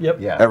and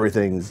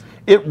everything's.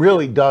 It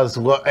really does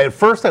look. At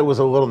first, I was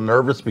a little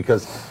nervous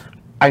because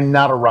I'm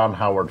not a Ron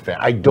Howard fan.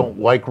 I don't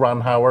like Ron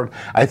Howard.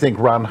 I think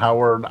Ron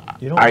Howard.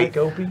 You don't like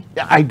Opie?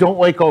 I don't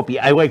like Opie.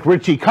 I like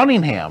Richie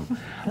Cunningham,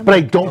 but I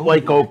don't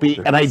like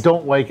Opie, and I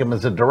don't like him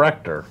as a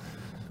director.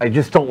 I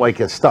just don't like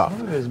his stuff.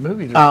 Some of his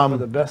movies are some of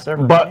the best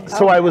ever. But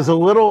so I was a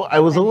little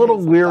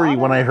weary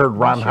when I heard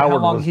Ron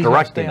Howard was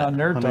directing on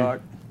Nerd Talk.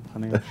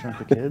 Honey, I Shrunk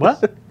the Kids.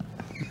 What?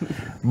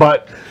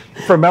 But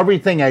from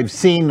everything I've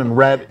seen and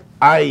read,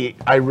 I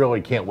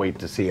really can't wait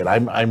to see it.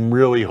 I'm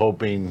really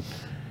hoping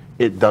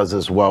it does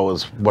as well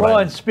as what. Well,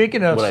 and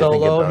speaking of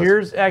Solo,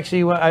 here's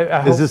actually what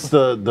I hope. Is this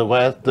the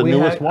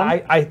newest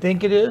one? I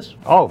think it is.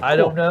 Oh, I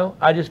don't know.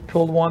 I just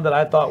pulled one that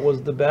I thought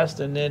was the best,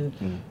 and then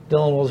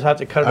Dylan will have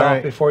to cut it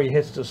off before he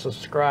hits the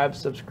subscribe. I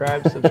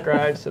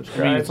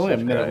mean, it's only a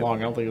minute long.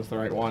 I don't think it's the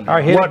right one. All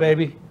right, hit it,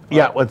 baby.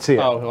 Yeah, let's see it.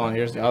 Oh, hold on.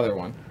 Here's the other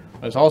one.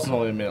 It's also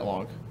only a minute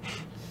long.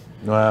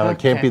 Well, it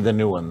can't be the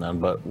new one then,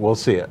 but we'll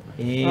see it.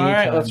 All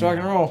right, let's rock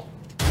and roll.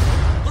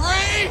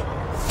 3, 2,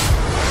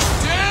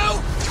 now!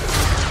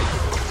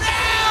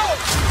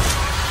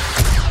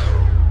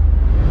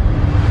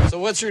 So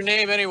what's your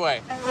name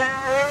anyway?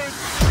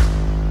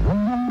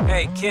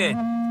 Hey, kid,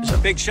 there's a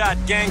big shot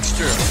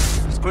gangster.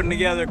 He's putting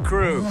together a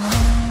crew.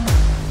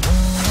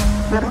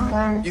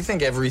 You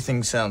think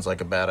everything sounds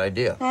like a bad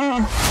idea.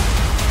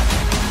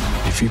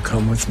 If you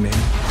come with me,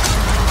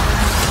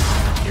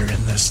 you're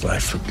in this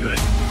life for good.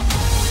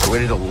 I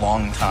waited a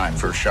long time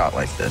for a shot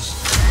like this.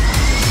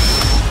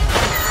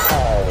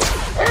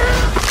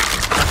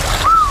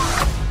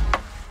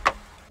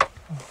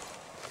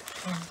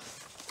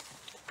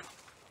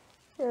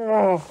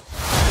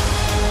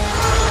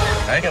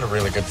 I got a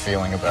really good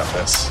feeling about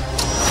this.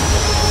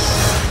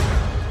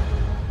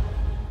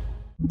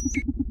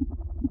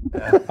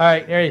 All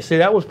right, there you see,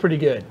 that was pretty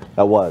good.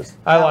 That was.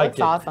 I liked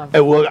it. Awesome.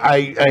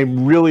 I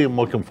really am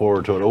looking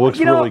forward to it. It looks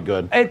really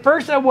good. At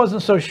first, I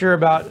wasn't so sure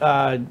about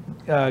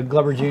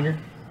Glover Jr.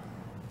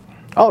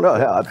 Oh no,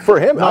 yeah, for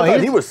him, I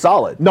thought he was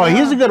solid. No,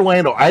 he's a good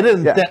Lando. I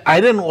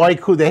didn't like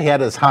who they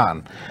had as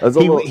Han.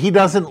 He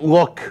doesn't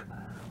look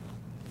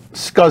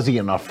scuzzy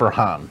enough for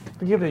Han.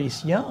 Yeah, but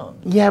he's young.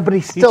 Yeah, but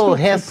he still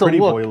has to pretty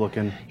look. boy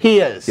looking. He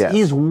is. Yes.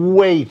 He's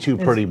way too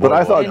pretty boy. But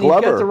I thought And he's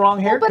got the Glover. wrong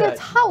Well, haircut. but it's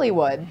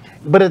Hollywood.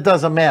 But it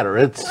doesn't matter.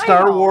 It's I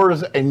Star know.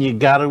 Wars, and you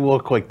got to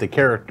look like the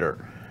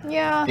character.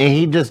 Yeah. And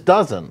he just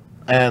doesn't.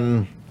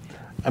 And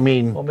I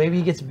mean, Well, maybe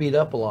he gets beat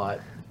up a lot.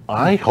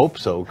 I hope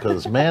so,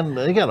 because man,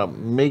 they gotta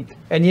make.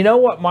 And you know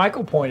what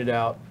Michael pointed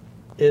out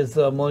is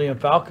the Millennium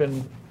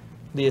Falcon,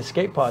 the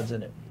escape pods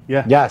in it.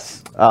 Yeah.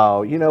 Yes.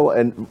 Oh, you know,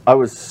 and I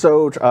was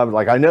so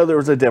like, I know there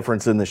was a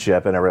difference in the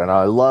ship and everything.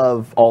 I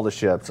love all the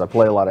ships. I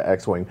play a lot of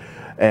X-wing,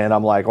 and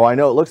I'm like, well, I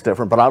know it looks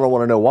different, but I don't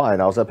want to know why.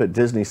 And I was up at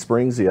Disney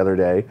Springs the other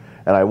day,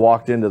 and I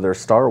walked into their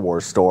Star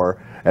Wars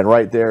store, and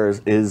right there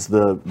is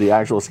the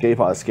actual escape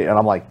pod, and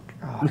I'm like,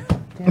 oh,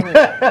 damn it.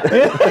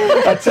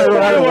 I turned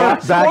around and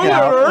walked back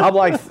out. I'm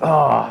like,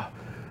 oh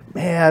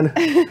man,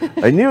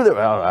 I knew that.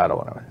 I don't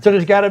want to. So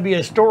there's got to be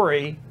a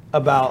story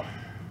about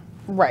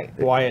Right.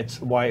 why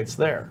it's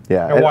there.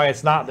 Yeah, Or and- why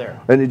it's not there.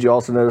 And did you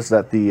also notice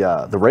that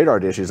the radar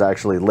dish is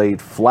actually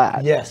laid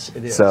flat? Yes,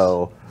 it is.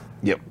 So,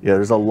 Yep. yeah,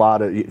 there's a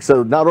lot of.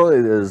 So not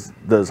only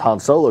does Han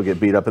Solo get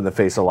beat up in the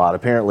face a lot,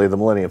 apparently the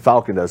Millennium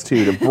Falcon does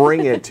too, to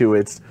bring it to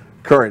its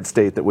current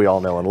state that we all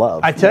know and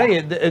love. I tell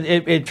you,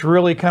 it's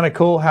really kind of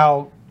cool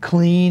how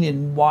clean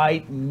and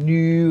white and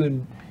new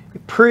and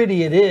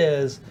pretty it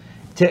is.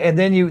 And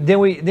then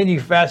you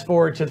fast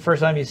forward to the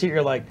first time you see it,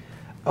 you're like,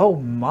 oh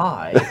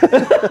my!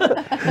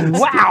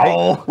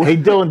 Wow! Hey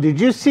Dylan, did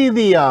you see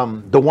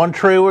the one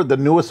trailer, the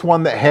newest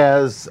one that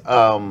has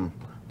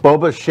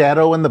Boba's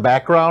shadow in the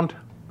background?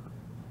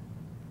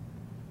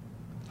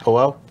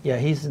 Hello? Yeah,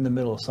 he's in the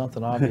middle of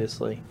something,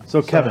 obviously.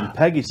 So Kevin,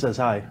 Peggy says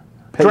hi.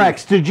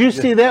 Drax, did you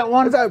see that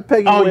one? Is that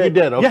Peggy? Oh, Witt? you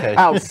did? Okay.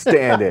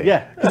 Outstanding.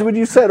 Yeah. Because when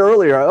you said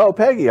earlier, oh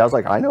Peggy, I was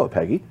like, I know a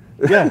Peggy.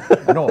 Yeah.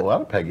 I know a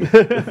lot of Peggy.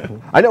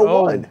 I know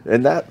one,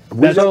 and that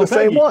we That's know the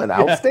Peggy. same one. Yeah.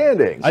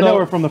 Outstanding. I know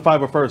her from the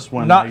 501st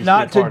one. I used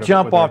Not be a to part of it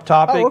jump with her. off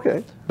topic. Oh,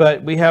 okay.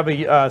 But we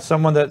have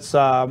someone that's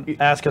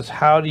asked us,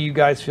 how do you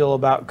guys feel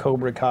about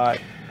Cobra Kai?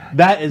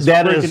 That is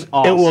freaking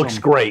awesome. It looks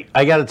great.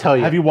 I got to tell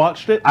you. Have you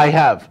watched it? I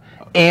have.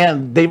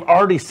 And they've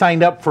already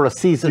signed up for a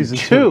season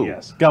two.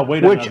 Yes. Gotta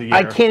wait which another year.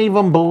 I can't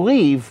even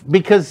believe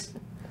because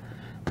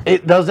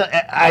it doesn't.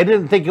 I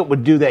didn't think it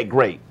would do that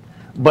great,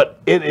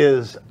 but it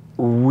is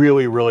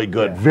really, really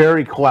good. Yeah.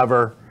 Very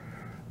clever.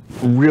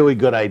 Really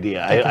good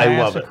idea. I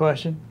love a it.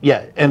 question?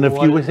 Yeah, and if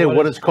you would say,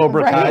 what is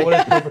Cobra Kai? What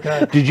is Cobra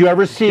Kai? Did you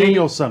ever see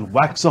Danielson,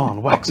 wax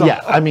on, wax off.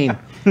 Yeah, I mean,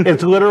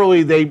 it's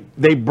literally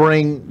they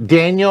bring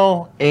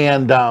Daniel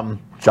and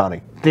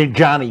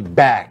Johnny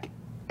back,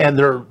 and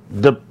they're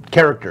the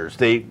characters.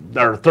 They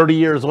are 30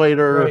 years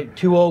later. Right,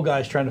 two old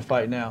guys trying to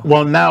fight now.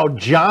 Well, now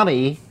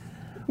Johnny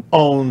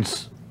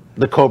owns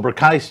the Cobra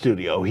Kai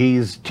studio.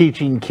 He's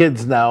teaching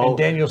kids now. And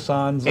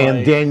Daniel-san's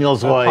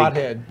Daniel's a like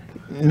pothead.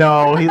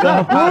 No, he's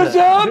not a What's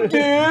pothead.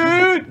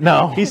 up, dude?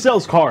 No, He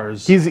sells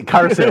cars. he's a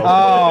car salesman.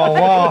 Oh,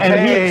 wow. And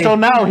hey. so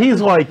now he's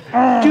like,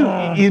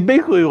 dude, he's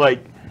basically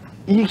like,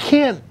 you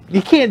can't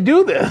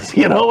do this,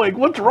 you know, like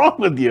what's wrong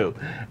with you?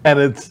 And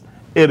it's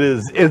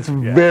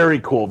very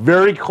cool,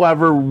 very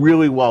clever,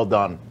 really well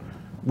done,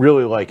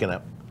 really liking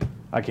it.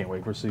 I can't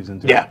wait for season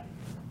 2. Yeah.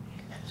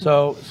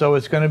 So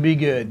it's going to be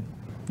good.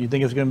 You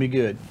think it's going to be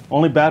good?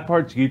 Only bad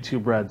part's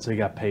YouTube Red, so you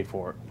got to pay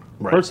for it.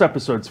 Right. First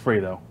episode's free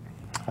though.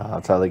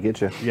 That's how they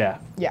get you. Yeah.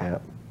 Yeah.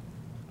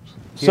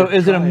 So Yeah,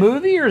 is it a try it.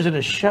 movie or is it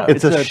a show?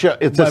 It's a show.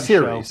 It's a web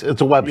series. show.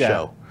 It's a web Yeah.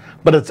 show,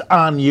 but it's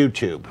on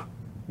YouTube.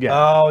 Yeah.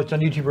 Oh, it's on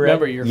YouTube Red.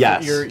 Remember,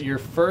 Yes. your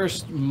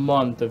first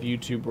month of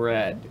YouTube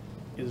Red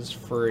is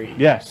free.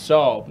 Yeah.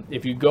 So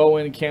if you go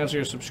in and cancel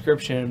your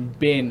subscription and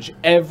binge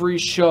every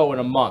show in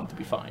a month, it'll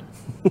be fine.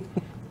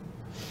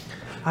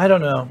 I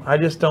don't know. I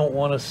just don't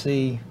want to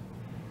see.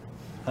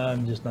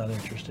 I'm just not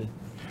interested.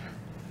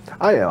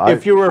 I am.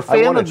 If you were a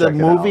fan wanna of the check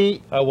it out.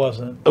 movie, I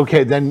wasn't.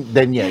 okay, then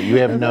yeah, you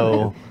have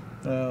no.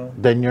 No.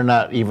 Then you're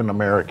not even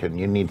American.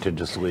 You need to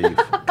just leave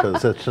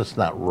because it's just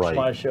not It's my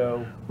right.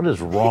 show. What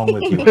is wrong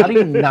with you? How do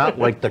you not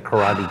like the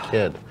Karate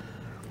Kid?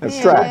 It's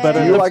Drax. But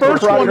Do you the like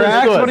first Karate one is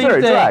Kid? good. What do you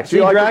Sorry, think? Drax. Do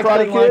you See, like Drax the Karate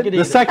didn't like Kid? it The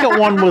either. second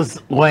one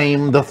was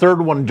lame. The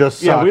third one just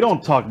sucked. Yeah, we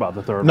don't talk about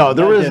the third No, one.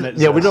 there That is. didn't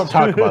Yeah, we exist.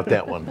 don't talk about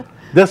that one.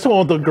 That's the one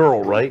with the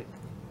girl, right?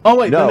 Oh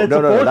wait, No, then it's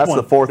no, the no, fourth that's one.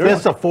 the fourth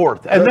That's the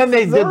fourth. And The then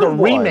they did the third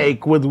one.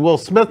 remake with Will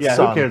Smith's Yeah,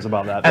 son. who cares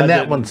about that? And That that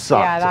didn't- one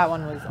sucked. Yeah, that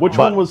one was. Which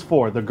But- one was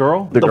 4? The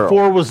girl? The girl.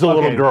 4 was the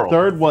little Okay, girl.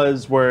 Third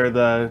was where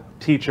the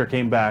teacher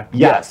came back.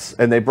 Yes,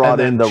 and they brought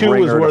And in then the 2 was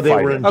ringer where to they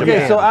fight were him. in Okay,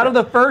 Japan. so out of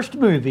the first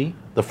movie,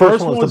 The first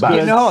First one was one the was best.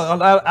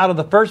 good. no, out of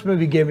the first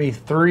movie, give me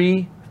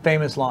 3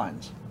 famous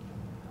lines.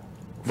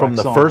 From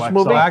Wax the on, first wax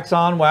movie, Wax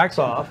on, wax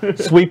off,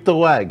 sweep the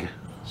leg.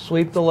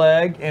 sweep the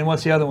leg, and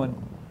what's the other one?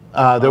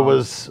 There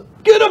was.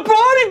 Get a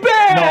body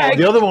bag!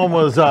 No, the other one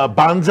was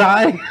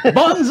Bonsai.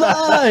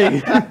 Bonsai!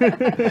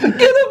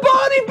 Get a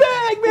body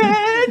bag,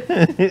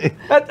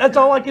 man! That's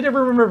all I can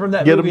ever remember from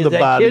that movie. Him the is that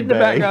body kid in the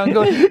bag. background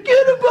going, "Get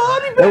a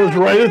body bag!" That was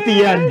right at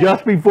the end,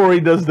 just before he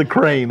does the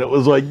crane. It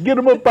was like, get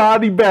him a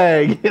body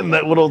bag, and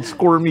that little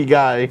squirmy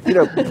guy.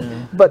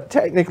 But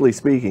technically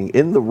speaking,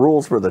 in the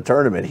rules for the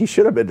tournament, he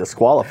should have been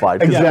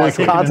disqualified because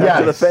Exactly. it was contact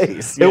to the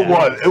face.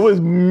 It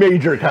was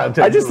major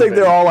contact. I just think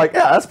they're all like,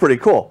 yeah, that's pretty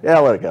cool. Yeah,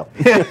 let it go.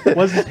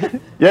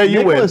 Yeah, you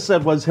win. Nicholas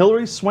said, was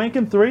Hillary Swank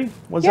in 3?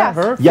 Was that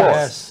her?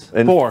 Yes.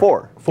 And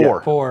Four.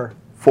 Four.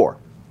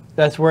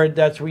 That's where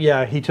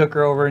he took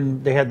her over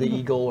and they had the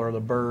eagle or the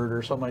bird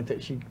or something like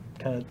that. She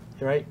kind of,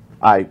 right?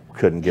 I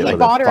couldn't get He within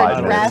bought her 5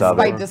 a minutes dress of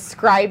by it.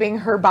 describing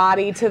her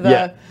body to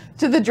the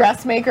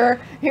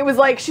dressmaker. He was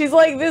like, she's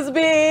like this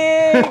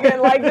big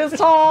and like this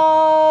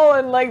tall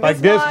and like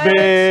this much.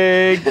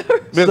 big.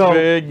 This So,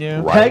 big,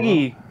 yeah.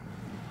 Peggy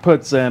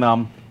puts in,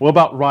 what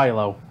about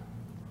Rilo?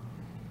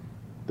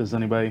 Does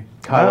anybody?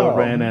 Kylo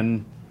Ren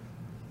and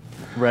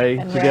Ray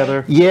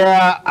together?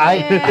 Yeah,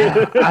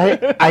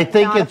 I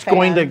think it's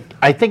going to.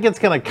 I think it's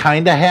going to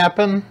kind of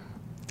happen,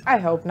 I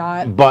hope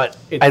not. but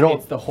I don't.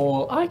 It's the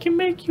whole, I can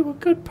make you a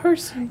good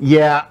person.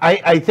 Yeah,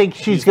 I think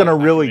she's going to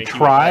really make you a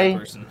bad try.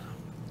 person.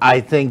 I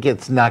think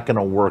it's not going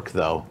to work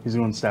though. He's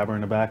going to stab her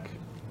in the back.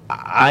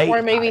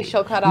 Or maybe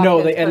she'll cut off No,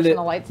 his they ended-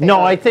 personal lightsaber.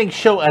 No, I think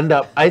she'll end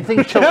up. I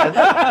think she'll.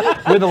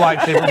 With a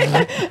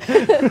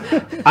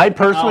lightsaber. I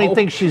personally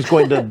think she's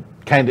going to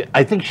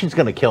I think she's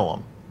going to kill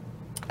him.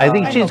 I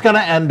think she's going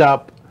to end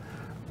up.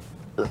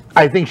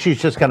 I think she's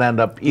just going to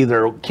end up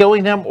either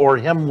killing him or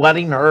him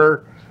letting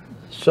her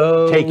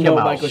take him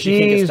out. Michael, she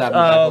can't get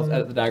stabbed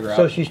at the dagger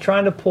So out. she's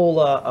trying to pull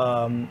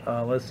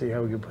let's see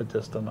how we can put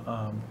this to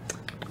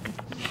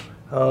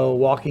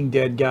Walking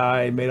Dead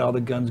guy, made all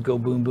the guns go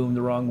boom boom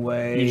the wrong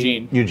way.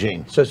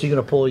 Eugene. So she's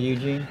gonna pull a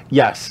Eugene?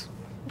 Yes,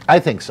 I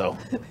think so.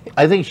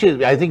 I think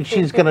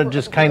she's gonna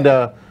just kind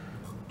of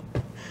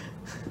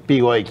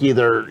be like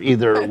either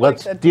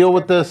let's deal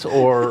with this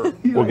or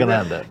we're gonna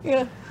end it.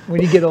 Yeah.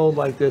 When you get old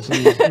like this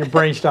and your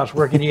brain stops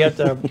working, you have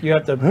to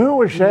Who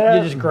was that?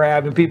 you just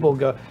grab and people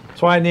go.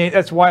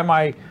 That's why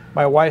my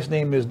wife's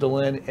name is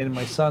Dylan and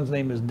my son's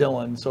name is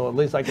Dylan, so at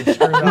least I can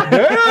scream out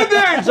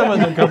there. Some of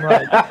them come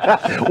right.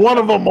 One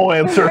of them will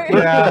answer.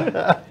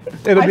 Yeah.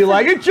 It'll be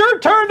like, it's your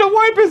turn to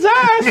wipe his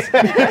ass.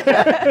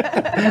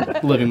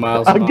 Living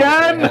miles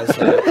Again?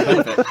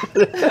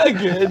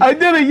 Again. I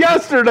did it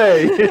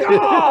yesterday.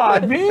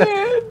 God,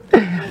 man.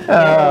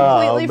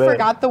 I completely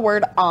forgot the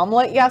word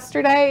omelet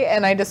yesterday,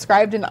 and I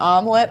described an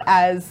omelet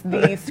as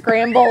the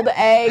scrambled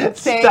egg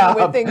thing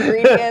with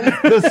ingredients.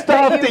 The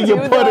stuff that you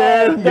put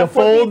in, you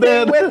fold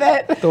in. With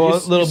it. Throw a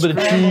little bit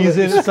of cheese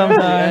in it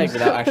sometimes.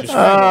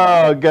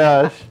 Oh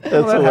gosh, that's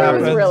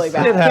hilarious. It was really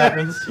bad. It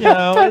happens. You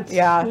know, it's,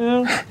 Yeah. you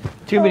know,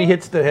 too many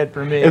hits to the head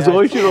for me. As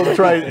long as you don't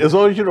as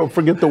long as you don't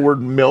forget the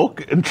word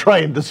milk and try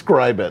and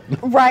describe it.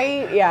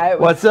 Right? Yeah. It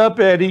was, What's up,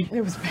 Eddie?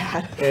 It was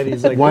bad.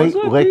 Eddie's like, White,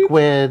 what's up,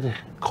 liquid,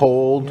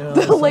 cold. You know,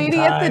 The lady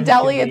at the sometimes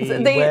deli, it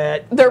can be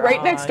wet, they're right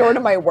dry. next door to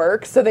my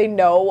work, so they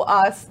know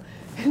us.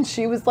 And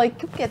she was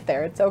like, "You get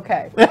there, it's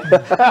okay."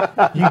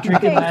 You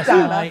drinking last Thanks,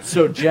 Donna. night?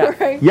 So, Jeff,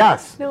 Right?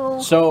 Yes. No.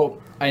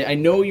 so I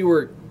know you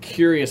were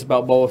curious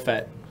about Boba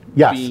Fett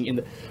Yes. being in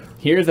the...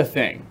 Here's the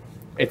thing.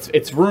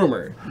 It's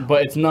rumored,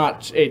 but it's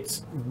not...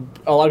 It's...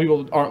 A lot of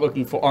people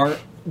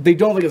they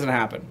don't think it's going to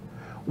happen.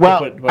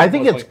 Well, But I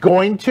think it's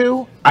going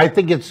to. I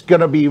think it's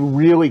going to be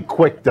really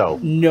quick, though.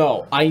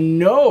 No, I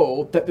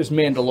know that there's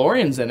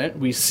Mandalorians in it.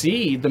 We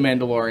see the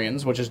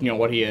Mandalorians, which is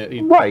what he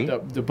is, Right.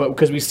 But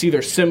because we see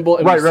their symbol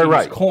and Right, we see right,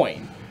 his right.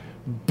 coin.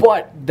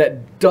 But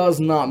that does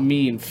not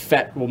mean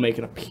Fett will make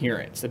an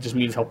appearance. That just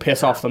means he'll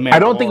piss off the Mandalorians. I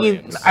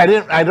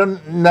don't think I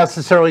don't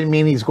necessarily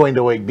mean he's going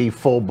to be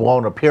full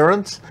blown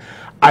appearance.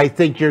 I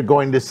think you're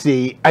going to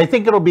see. I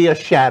think it'll be a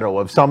shadow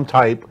of some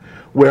type,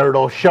 where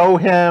it'll show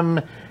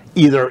him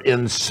either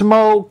in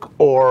smoke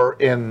or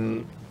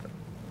in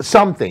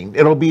something.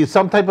 It'll be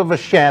some type of a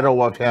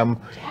shadow of him,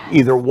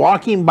 either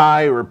walking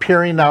by or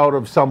peering out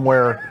of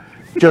somewhere,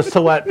 just to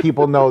let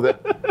people know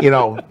that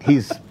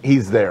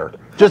he's there.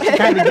 Just to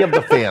kind of give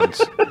the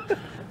fans.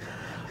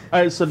 All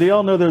right, so do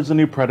y'all know there's a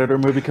new Predator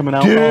movie coming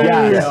out? Dude,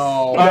 Yes.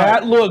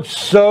 that looks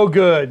so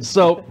good.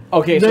 So,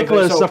 Okay, so-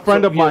 Nicholas, so- a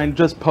friend so of mine,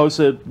 just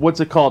posted, what's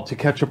it called? To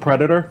Catch a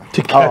Predator?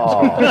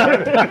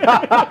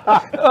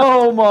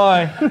 Oh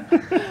my!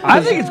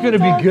 I think it's going to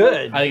be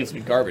good. I think it's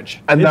going to be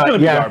garbage. And It's not- going to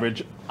be yeah.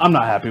 garbage. I'm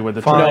not happy with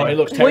it. Fine. No, it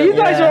looks Well, you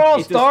terrible. guys are all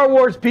It Star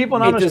Wars people,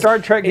 and I'm it a just- Star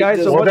Trek it guy.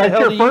 just- So Well, what the that's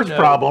hell your do first you know?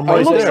 problem It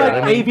right looks there.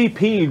 like I mean,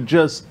 AVP,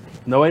 just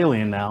no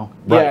alien now.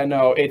 Yeah,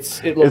 no, it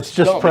looks It's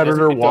just dumb.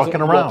 Predator It doesn't walking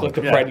look around. like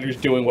the Yeah. Predator's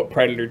doing what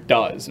Predator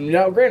does.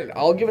 Now, granted,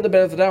 I'll give it the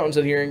benefit of the doubt and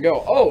sit here and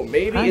go, oh,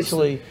 maybe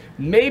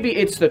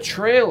it's the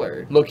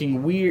trailer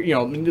looking weird.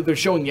 They're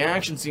showing the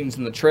action scenes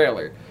in the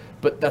trailer,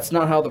 but that's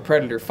not how the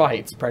Predator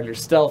fights.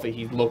 Predator's stealthy.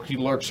 He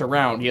lurks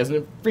around. He has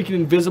a freaking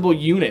invisible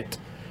unit.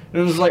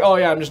 And it was like, oh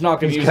yeah, I'm just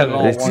not going to use it at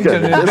all. He's got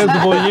an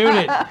invisible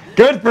unit.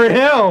 Good for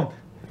him.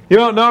 You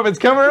don't know if it's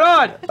coming or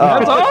not.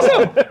 That's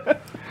awesome.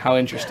 How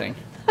interesting.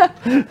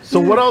 So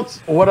what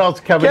else,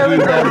 Kevin? Kevin,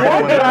 do you have what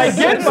going did on? I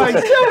get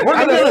myself?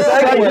 We're going to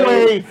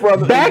segue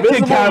from back to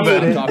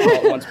Kevin. Talk all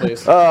at once,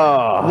 please.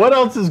 What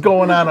else is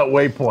going on at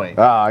Waypoint?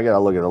 I got to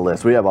look at the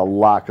list. We have a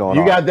lot going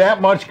on. You got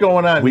that much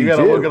going on. You got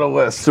to look at a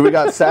list. So we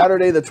got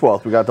Saturday the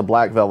 12th. We got the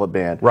Black Velvet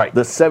Band. Right.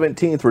 The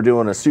 17th, we're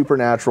doing a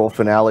Supernatural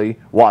finale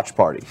watch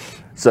party.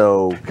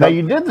 So now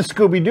you did the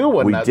Scooby-Doo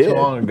one not too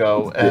long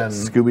ago, and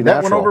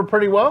that went over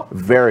pretty well.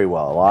 Very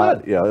well.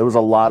 It was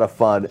a lot of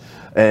fun.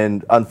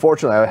 And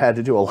unfortunately, I had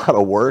to do a lot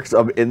of work. So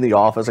I'm in the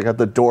office. I got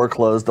the door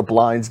closed, the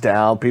blinds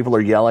down. People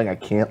are yelling, I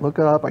can't look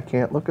up. I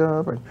can't look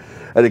up. I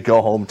had to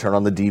go home, turn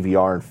on the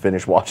DVR, and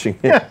finish watching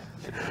it.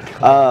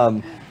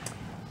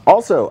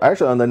 Also,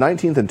 actually, on the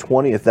 19th and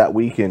 20th that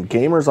weekend,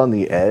 Gamers on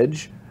the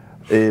Edge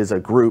is a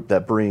group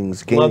that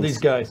brings games. Love these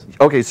guys.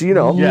 Okay, so you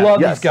know.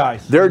 Love these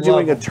guys. They're Love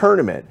doing them. a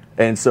tournament.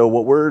 And so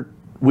what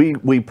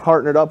we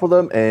partnered up with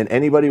them, and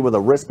anybody with a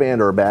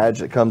wristband or a badge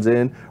that comes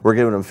in, we're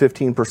giving them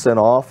 15%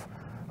 off.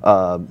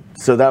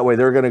 So that way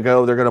they're going to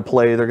go, they're going to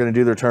play, they're going to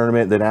do their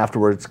tournament, then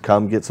afterwards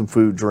come get some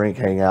food, drink,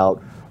 hang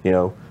out,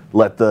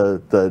 let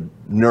the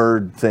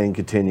nerd thing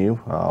continue.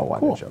 Oh, why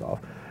did I shut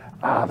off?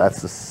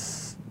 That's the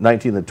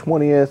 19th and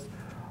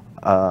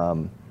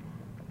 20th.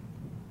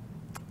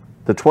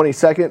 The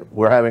 22nd,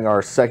 we're having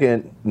our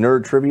second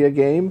nerd trivia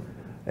game.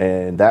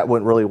 And that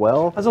went really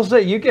well. As I'll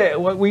say,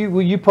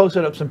 you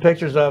posted up some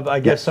pictures of,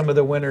 I guess, some of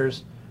the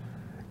winners.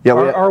 Yeah,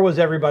 or was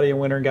everybody a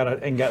winner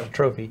and got a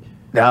trophy?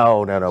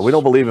 No. We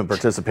don't believe in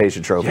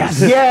participation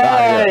trophies.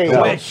 Yay!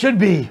 The way it should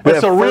be.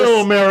 That's a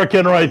real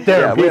American right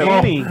there.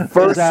 Yeah,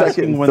 first,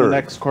 second, when third. the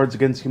next Cards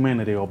Against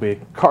Humanity will be.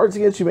 Cards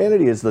Against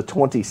Humanity is the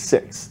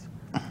 26th.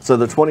 So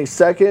the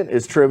 22nd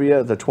is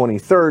trivia, the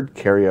 23rd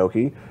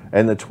karaoke,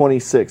 and the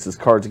 26th is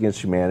Cards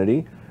Against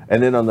Humanity.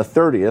 And then on the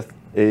 30th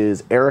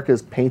is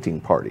Erica's painting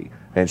party,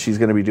 and she's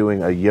going to be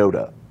doing a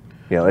Yoda.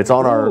 It's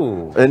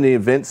on in the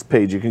events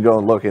page. You can go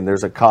and look, and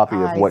there's a copy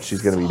of what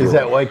she's going to be doing. Is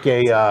that like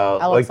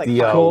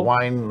the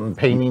wine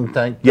painting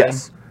thing?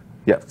 Yes.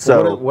 Yeah.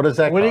 So what is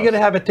that? When are you going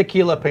to have a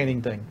tequila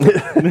painting thing?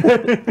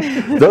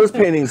 Those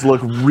paintings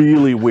look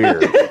really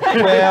weird.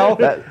 Well,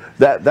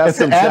 that's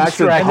some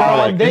Jackson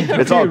Pollock.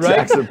 It's all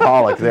Jackson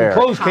Pollock there. The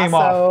clothes came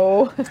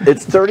off.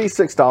 It's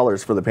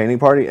 $36 for the painting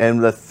party,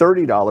 and the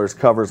 $30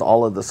 covers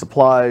all of the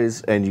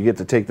supplies, and you get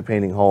to take the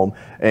painting home.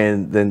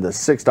 And then the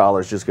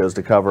 $6 just goes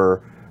to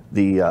cover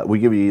the. We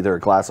give you either a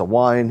glass of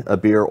wine, a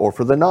beer, or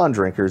for the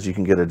non-drinkers, you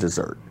can get a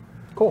dessert.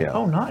 Cool.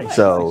 Oh, nice.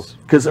 So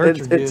because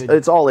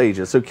it's all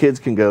ages, so kids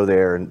can go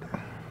there, and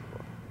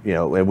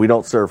and we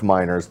don't serve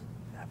minors,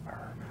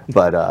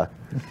 but I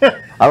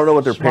don't know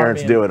what their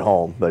parents do at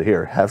home. But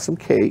here, have some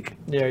cake.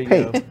 There you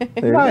go.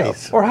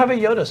 Nice. Or have a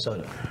Yoda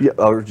soda. Yeah,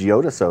 or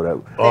Yoda soda.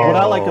 What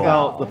I like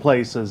about the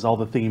place is all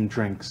the themed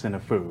drinks and the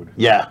food.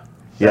 Yeah.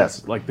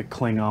 Yes. Like the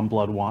Klingon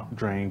blood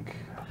drink.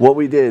 What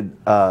we did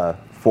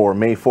for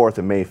May 4th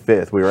and May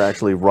 5th, we were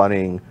actually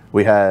running.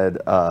 We had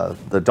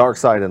the dark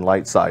side and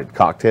light side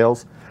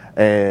cocktails,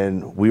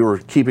 and we were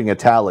keeping a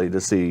tally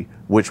to see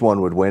which one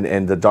would win,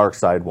 and the dark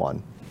side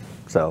won.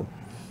 So.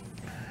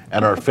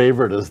 And our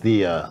favorite is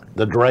the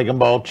Dragon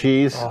Ball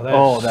cheese.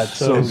 Oh, that's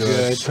so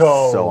good.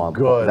 So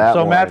good.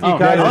 So Matthew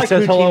Kaiser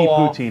says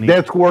hello.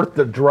 That's worth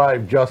the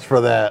drive just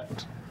for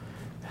that.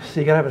 So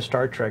you gotta have a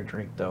Star Trek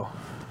drink though.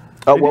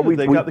 Oh well,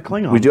 they got the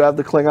Klingon. We do have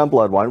the Klingon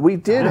blood wine. We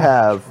did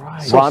have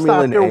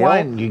Romulan ale,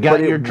 wine. You got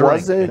but your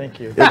drink. Thank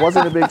you. It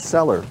wasn't a big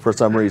seller for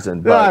some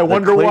reason. But I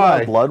wonder the Klingon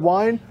why. blood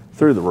wine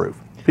through the roof.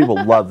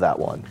 People love that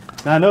one.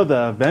 I know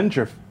the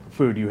Avenger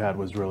food you had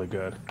was really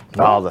good.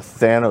 Oh, the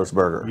Thanos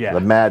burger. Yeah. The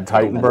Mad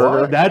Titan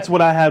burger. That's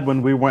what I had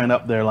when we went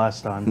up there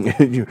last time.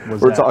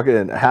 We're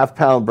talking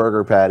half-pound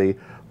burger patty,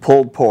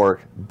 pulled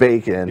pork,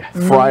 bacon,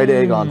 fried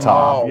egg on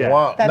top. Oh,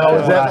 wow. Now,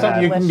 is that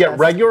something you can get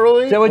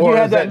regularly? Is that what you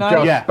had that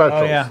night? Yeah.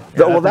 Oh, yeah.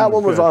 Well, that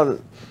one was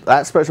on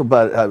that special,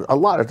 but a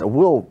lot of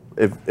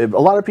if a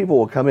lot of people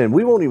will come in,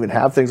 we won't even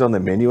have things on the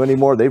menu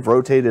anymore. They've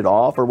rotated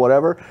off or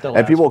whatever,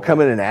 and people will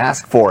come in and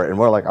ask for it, and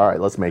we're like, all right,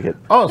 let's make it.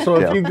 Oh, so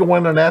if you go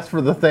in and ask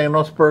for the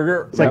Thanos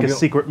burger, It's like a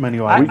secret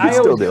menu. We can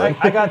still do it.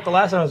 I got the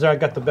last time I was there. I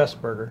got the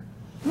best burger.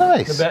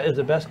 Nice. Is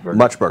the best burger?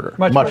 Much burger.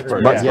 Much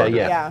burger.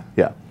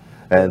 Yeah.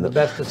 And The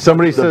best is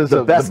Somebody says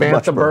the best Bantha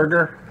much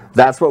burger.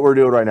 That's what we're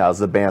doing right now. Is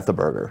the Bantha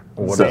burger.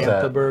 What So, is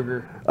that? the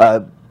burger.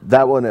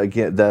 That one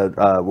again.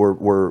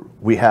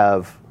 We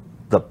have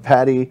the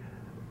patty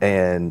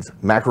and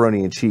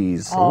macaroni and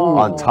cheese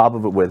on top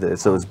of it with it.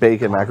 So it's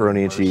bacon,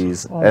 macaroni and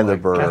cheese, and the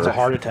burger. That's a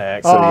heart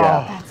attack. So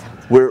yeah.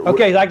 We're,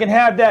 Okay, I can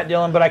have that,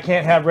 Dylan, but I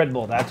can't have Red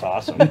Bull. That's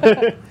awesome.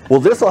 well,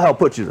 this will help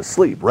put you to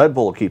sleep. Red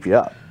Bull will keep you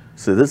up.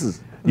 So this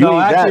is you no,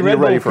 eat actually, that, and Red you're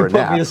Bull ready for a can put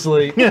nap. me to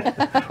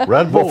sleep.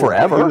 Red Bull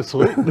forever.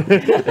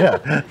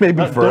 Yeah, maybe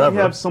Don't forever.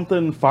 you have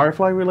something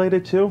Firefly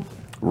related too?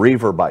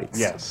 Reaver bites.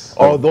 Yes.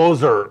 Oh,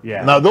 those are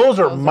Yeah. those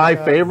are my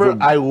favorite.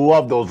 I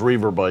love those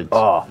Reaver bites.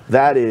 Oh,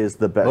 that is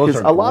the best. Those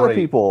Because are a lot of great.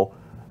 people,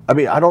 I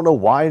mean, I don't know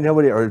why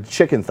nobody, or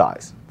chicken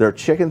thighs. They're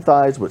chicken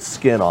thighs with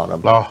skin on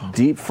them,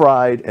 deep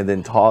fried and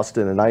then tossed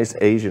in a nice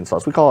Asian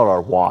sauce. We call it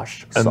our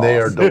wash sauce. And they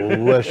are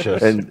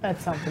delicious.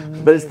 That's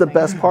something. But it's the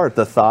best part,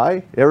 the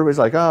thigh. Everybody's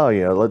like, oh,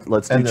 you know,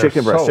 let's do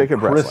chicken breast, chicken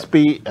breast.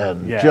 Crispy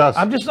and just.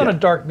 I'm just not a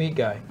dark meat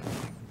guy.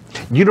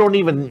 You don't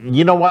even.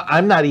 You know what?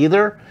 I'm not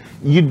either.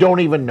 You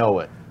don't even know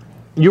it.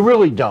 You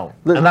really don't.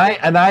 And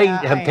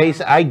I have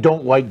tasted. I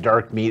don't like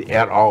dark meat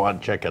at all on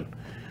chicken,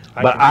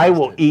 but I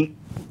will eat.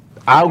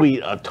 I'll eat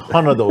a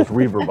ton of those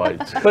Reaver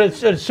bites. But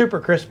it's super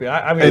crispy.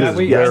 I mean, I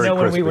know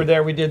when we were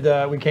there, we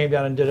came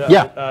down and did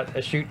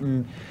a shoot,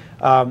 and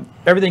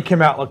everything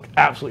came out looked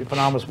absolutely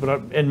phenomenal.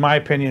 But in my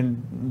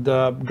opinion,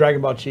 the Dragon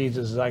Ball cheese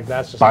is like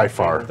that's just by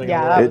far. Thing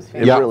it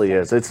really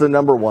is. It's the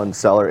 #1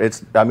 seller.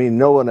 I mean,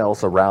 no one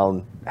else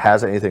around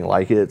has anything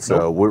like it,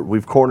 so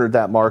we've cornered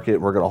that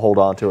market. We're going to hold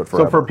on to it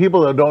forever. So for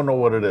people that don't know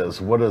what it is,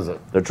 what is it?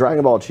 The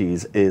Dragon Ball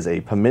cheese is a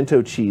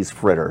pimento cheese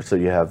fritter. So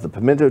you have the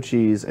pimento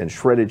cheese and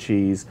shredded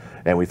cheese,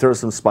 and we throw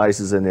some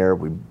spices in there.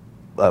 We,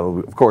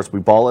 of course,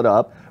 we ball it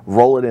up,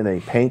 roll it in a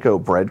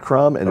panko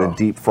breadcrumb, and then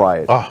deep fry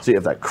it. So you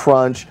have that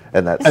crunch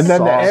and that and sauce.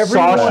 then the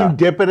sauce you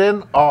dip it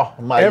in. Oh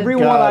my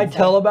Everyone God. I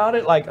tell about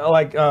it,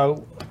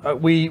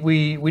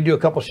 we do a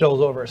couple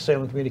shows over at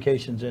Salem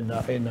Communications in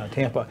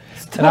Tampa,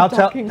 and I'll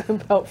talking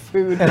about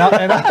food. And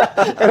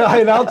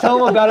I'll tell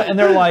them about it, and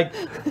they're like,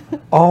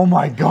 "Oh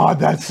my God,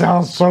 that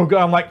sounds so good."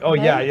 I'm like, "Oh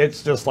yeah,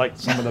 it's just like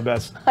some of the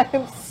best." I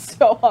am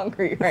so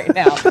hungry right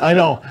now. I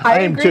know. I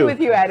am agree too. with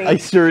you, Eddie. I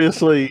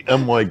seriously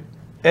am like,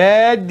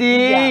 Eddie.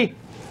 Yeah.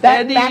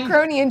 That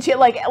macaroni and cheese,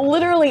 like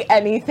literally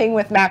anything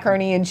with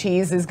macaroni and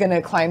cheese is going to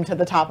climb to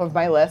the top of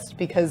my list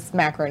because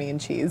macaroni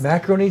and cheese.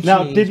 Macaroni and cheese.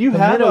 Now, did you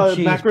have a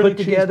cheese macaroni put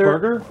cheese together?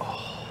 burger?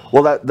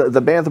 Well,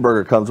 the Bantha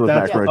burger comes with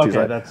macaroni and cheese.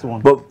 Okay, that's the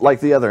one. But like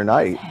the other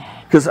night,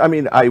 because I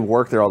mean, I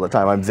work there all the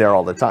time. I'm there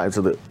all the time.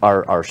 So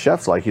our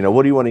chef's like, you know,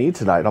 what do you want to eat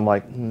tonight? I'm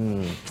like,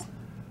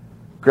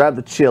 grab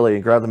the chili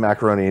and grab the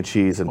macaroni and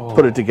cheese and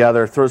put it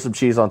together, throw some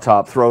cheese on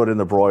top, throw it in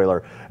the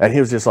broiler. And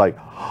he was just like,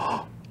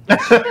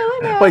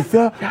 like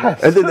that.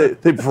 Yes. And then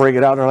they bring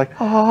it out and they're like,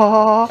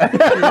 oh.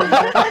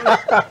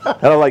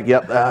 And I'm like,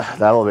 yep,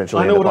 that'll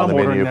eventually end up on the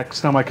menu. I know what I'm ordering next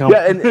time I come.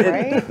 Yeah, and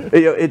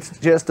you know, it's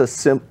just a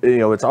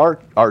it's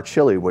our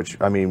chili, which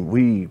I mean,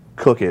 we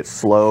cook it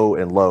slow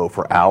and low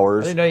for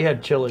hours. I didn't know you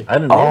had chili. I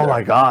didn't know Oh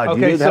my God! Okay,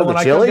 you didn't so have when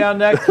the I chili? come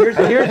down next, here's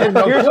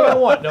what I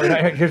want. No,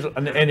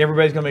 and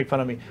everybody's gonna make fun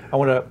of me. I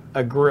want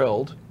a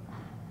grilled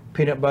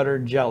peanut butter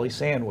jelly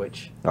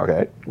sandwich.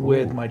 Okay.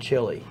 With my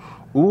chili.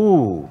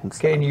 Ooh.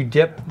 Okay, and you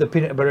dip the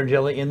peanut butter and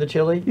jelly in the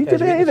chili? You dip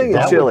anything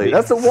in chili.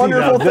 That's the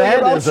wonderful thing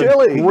about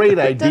chili. Great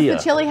idea.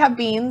 Does the chili have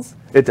beans?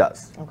 It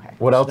does. Okay.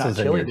 What else is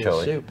in your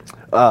chili? Soup.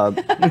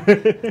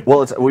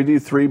 Well, we do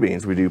 3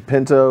 beans. We do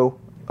pinto,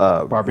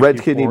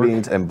 red kidney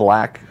beans, and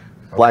black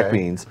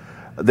beans.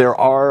 There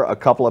are a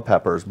couple of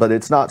peppers, but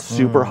it's not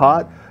super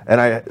hot.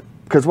 And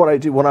because what I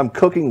do when I'm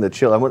cooking the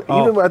chili,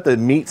 even at the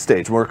meat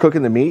stage, when we're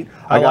cooking the meat,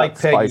 I got like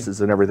spices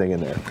and everything in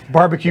there.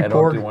 Barbecue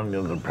pork. I don't do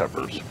one of the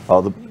peppers.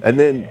 And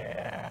then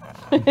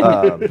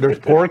there's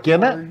pork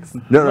in it?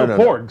 No.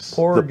 Porgs.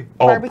 Porg.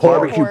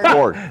 Barbecue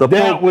pork.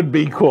 That would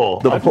be cool.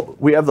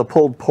 We have the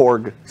pulled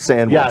pork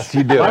sandwich. Yes,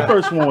 you do. My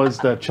first one was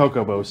the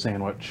chocobo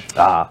sandwich.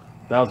 That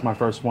was my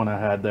first one I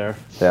had there.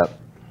 Yep.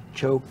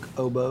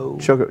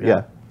 Chocobo.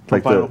 Yeah.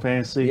 From Final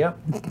Fantasy. Yep.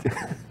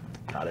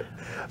 Got it.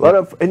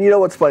 And you know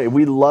what's funny?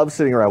 We love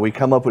sitting around. We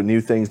come up with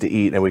new things to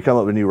eat, and we come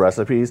up with new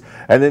recipes,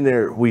 and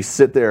then we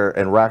sit there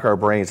and rack our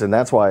brains. And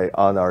that's why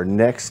on our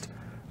next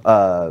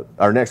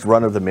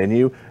run of the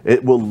menu,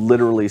 it will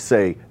literally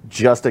say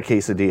just a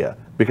quesadilla,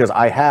 because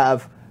I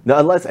have. Now,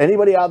 unless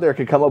anybody out there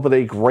can come up with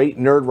a great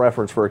nerd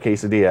reference for a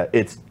quesadilla,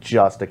 it's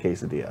just a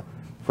quesadilla.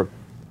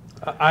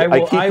 I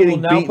will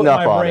now put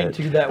my brain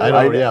to that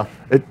word.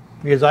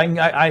 Because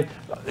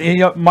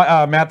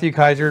Matthew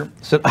Kaiser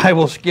said, I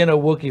will skin a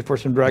Wookiee for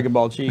some Dragon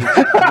Ball cheese. You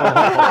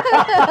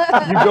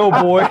go,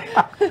 boy.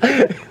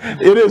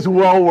 It is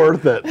well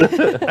worth it.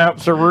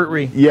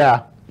 Absolutely.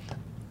 Yeah.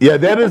 Yeah,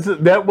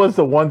 that was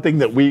the one thing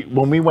that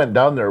when we went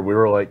down there, we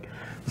were like,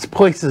 this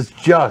place is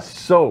just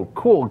so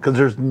cool because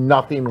there's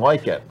nothing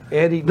like it.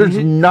 Eddie, there's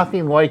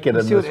nothing like it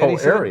in this whole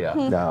area.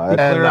 No, and,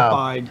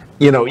 clarified.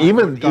 You know,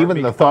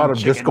 even the thought of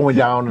just going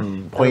down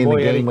and playing the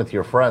game with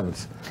your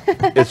friends,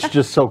 it's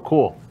just so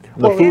cool.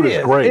 The food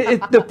is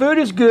great. The food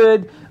is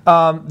good.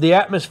 The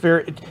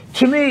atmosphere,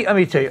 to me, let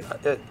me tell you,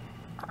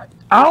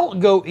 I'll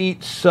go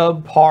eat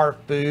subpar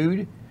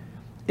food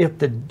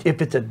if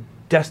it's a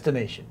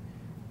destination.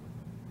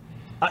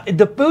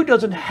 The food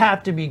doesn't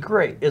have to be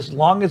great as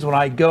long as when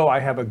I go, I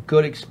have a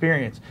good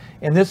experience.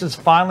 And this is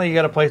finally you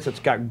got a place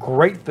that's got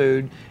great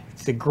food.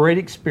 It's a great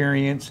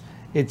experience.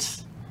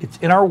 It's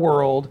in our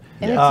world.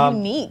 And it's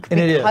unique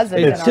because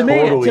it's to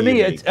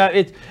me,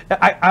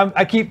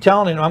 I keep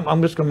telling him,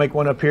 I'm just going to make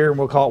one up here and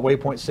we'll call it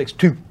Waypoint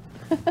 62.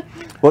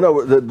 Well,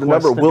 no, the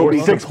number will be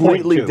 6.2.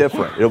 completely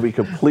different. It'll be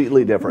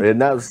completely different,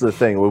 and that was the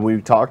thing when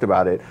we talked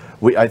about it.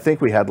 I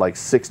think we had like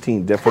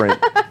 16 different,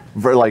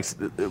 like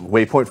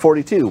waypoint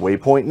 42,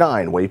 waypoint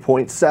 9,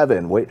 waypoint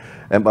 7,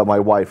 but my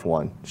wife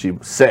won. She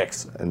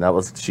 6, and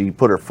she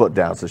put her foot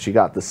down, so she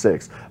got the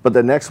 6. But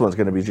the next one's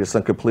going to be just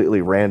some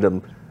completely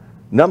random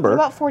number. What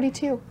about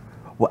 42?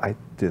 Well, I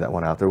do that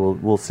one out there.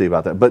 We'll see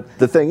about that. But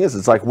the thing is,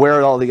 it's like, where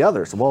are all the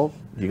others? Well,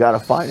 you got to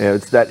find it.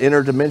 It's that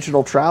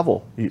interdimensional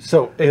travel.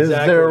 So is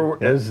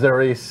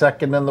there a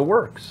second in the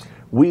works?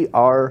 We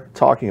are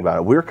talking about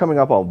it. We're coming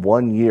up on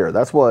 1 year.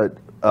 That's what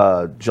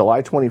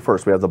July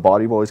 21st. We have the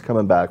Body Boys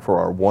coming back for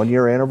our 1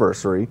 year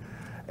anniversary,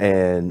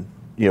 and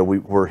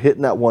we're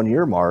hitting that 1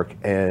 year mark,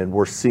 and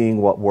we're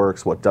seeing what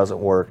works, what doesn't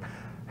work,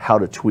 how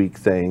to tweak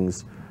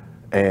things.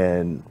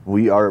 And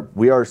we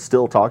are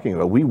still talking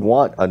about. We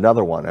want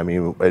another one. I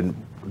mean, and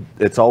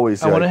it's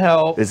always. I want to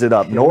help. Is it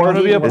up north?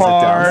 Is it down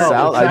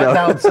south? It's not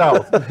down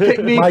south.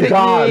 Pick me, My pick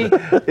God, me.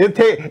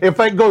 If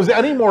it goes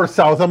any more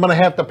south, I'm going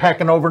to have to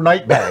pack an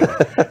overnight bag.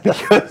 Oh,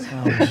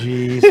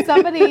 jeez.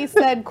 Somebody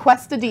said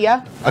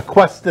Questadilla. A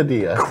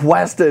Questadilla.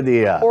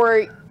 Questadilla.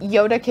 Or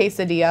Yoda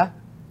quesadilla.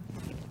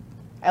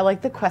 I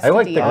like the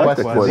Questadilla. I like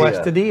the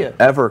Questadilla.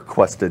 Ever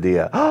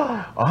Questadilla.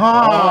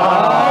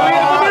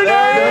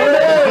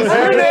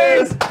 There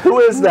it is. Who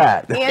is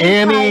that?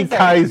 Annie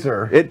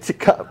Kaiser.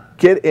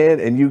 Get in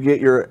and you get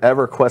your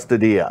Ever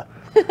Questadilla.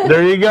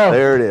 There you go.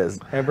 There it is.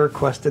 Ever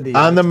Questadilla.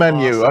 On the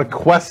menu,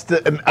 awesome.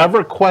 An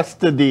Ever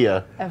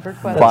Questadilla. Ever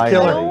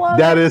Questadilla.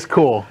 That is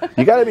cool.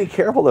 You got to be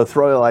careful to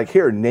throw like,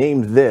 here,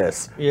 name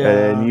this,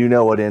 and you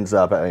know what ends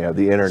up. The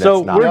internet's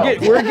so not.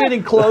 we're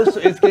getting close.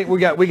 We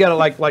got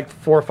like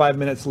 4 or 5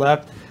 minutes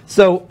left.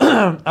 So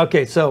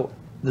okay. So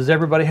does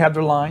everybody have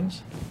their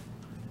lines?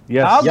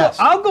 Yes.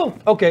 I'll go.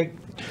 Okay.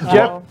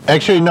 Jeff.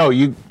 Actually, no.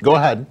 You go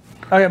ahead.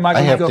 Okay,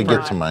 Michael, I have go to first.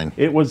 get to mine.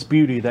 It was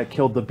beauty that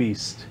killed the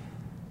beast.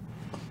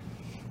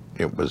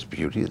 It was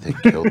beauty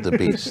that killed the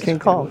beast. King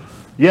Kong.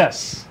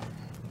 Yes.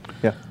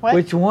 Yeah. What?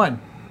 Which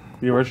one?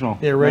 The original.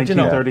 The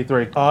original.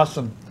 1933.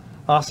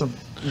 Awesome.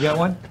 You got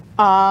one?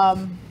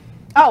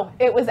 Oh,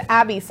 it was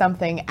Abby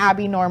something.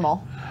 Abby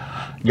Normal.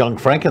 Young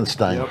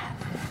Frankenstein. Yep.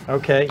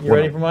 Okay, you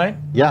ready for mine?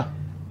 Yeah.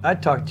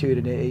 I'd talk to you at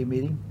an AA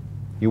meeting.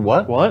 You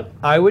what? What?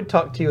 I would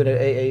talk to you at an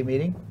AA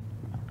meeting.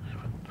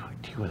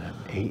 Talk to you at an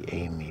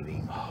AA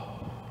meeting.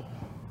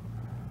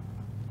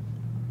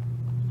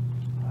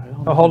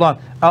 Oh, hold on.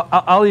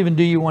 I'll even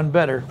do you one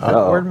better.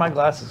 Where'd my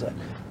glasses at?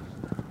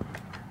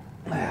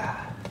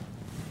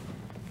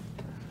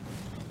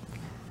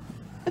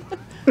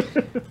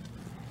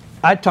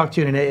 I'd talk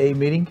to you in an AA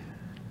meeting.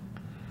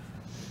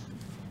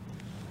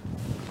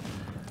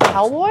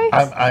 Cowboy?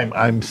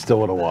 I'm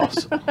still at a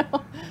loss.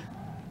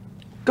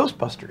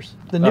 Ghostbusters,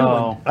 the new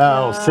one.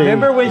 Oh, see.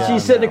 Remember when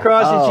she's sitting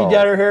across and she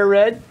dyed her hair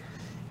red,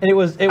 and it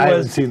was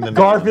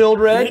Garfield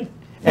red,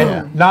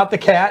 and not the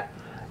cat.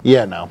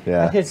 Yeah, no.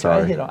 Yeah.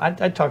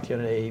 I'd talk to you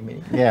in an AA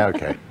meeting. Yeah,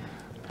 okay.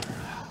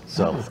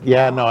 So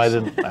yeah, no, I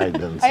didn't see I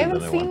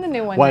haven't seen the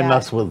new one Why yet.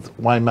 mess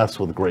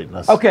with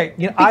greatness? Okay,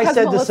 I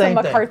said Melissa the same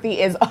McCarthy thing.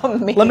 is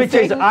amazing. Let me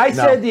tell you, I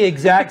said the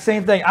exact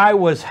same thing. I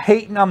was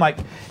hating. I'm like,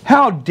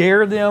 how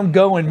dare them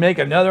go and make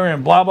another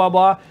and blah blah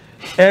blah.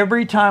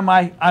 Every time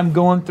I'm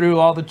going through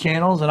all the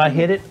channels and I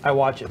hit it, I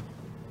watch it.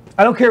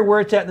 I don't care where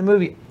it's at in the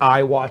movie.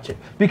 I watch it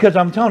because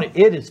I'm telling you,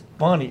 it is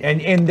funny.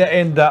 And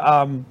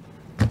the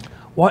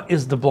what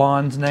is the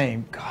blonde's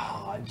name?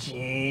 God,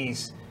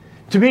 jeez.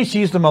 To me,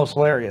 she's the most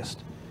hilarious.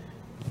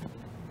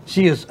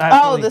 She is.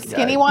 Oh, the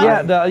skinny one.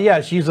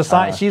 Yeah, she's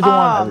the she's the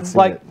one that's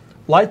like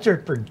lights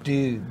are for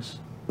dudes.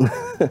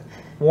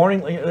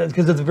 Warning,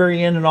 because at the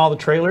very end and all the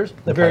trailers,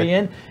 the very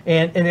end,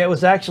 and it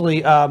was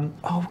actually,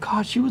 oh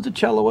gosh, she was a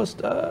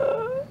celloist.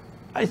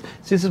 See,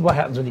 this is what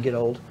happens when you get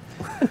old.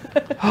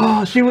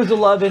 Oh, she was the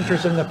love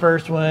interest in the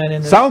first one.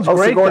 And sounds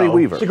great. Sigourney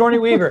Weaver. Sigourney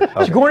Weaver.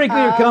 Okay. Sigourney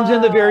Weaver comes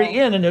in the very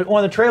end, and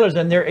one of the trailers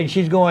in there, and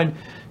she's going.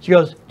 She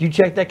goes, "Do you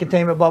check that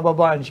containment?" Blah blah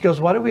blah. And she goes,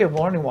 "Why do we have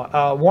warning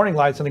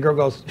lights?" And the girl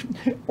goes,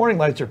 "Warning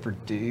lights are for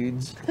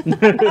dudes."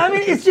 I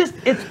mean, it's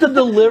the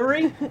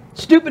delivery,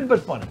 stupid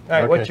but funny.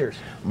 All right, what's yours?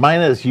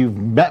 Mine is you've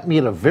met me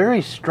at a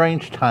very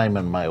strange time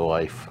in my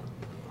life.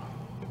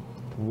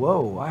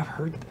 Whoa, I've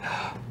heard.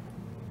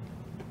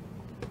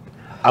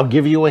 I'll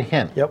give you a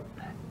hint. Yep.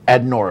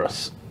 Ed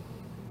Norris.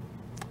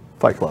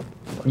 Fight Club.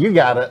 You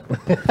got it.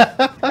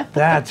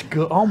 That's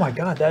good. Oh my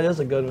God, that is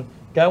a good one.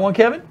 Got one,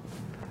 Kevin?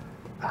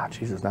 Ah,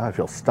 Jesus, now I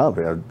feel stumped.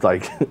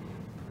 Like,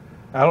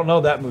 I don't know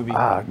that movie.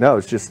 No,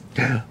 it's just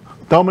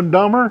Dumb and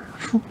Dumber.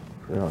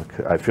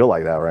 I feel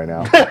like that right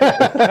now.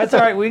 That's all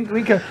right.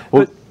 We can.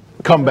 We'll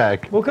come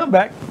back. We'll come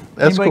back.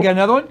 That's Anybody cool. got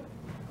another one?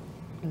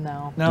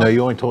 No. No,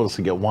 you only told us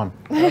to get one.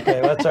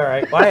 Okay, that's all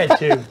right. Well, I had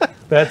two.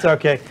 That's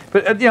okay.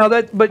 But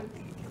But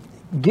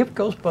give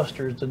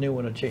Ghostbusters the new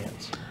one a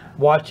chance.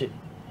 Watch it.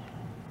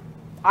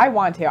 I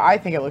want to. I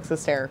think it looks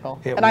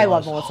hysterical, and I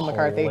love Melissa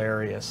McCarthy.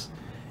 Hilarious.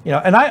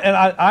 And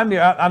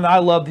I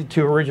love the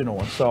two original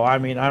ones. So I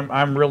mean,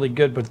 I'm really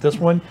good. But this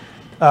one,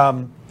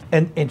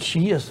 and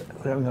she is.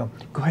 Go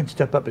ahead and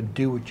step up and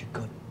do what you're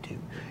gonna do.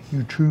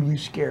 You truly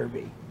scare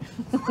me.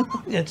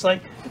 It's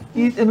like,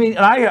 I mean,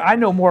 I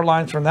know more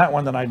lines from that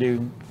one than I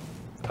do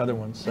other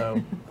ones.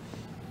 So,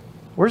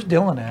 where's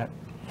Dylan at?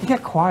 He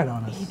got quiet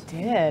on us. He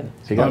did.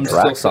 He got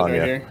Drax on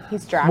you.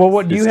 He's Drax. Well,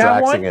 what do you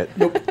have one? It.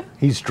 Nope.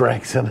 He's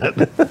Draxing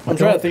it. I'm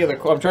trying to think of the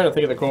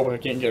quote, but I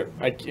can't get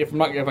it. If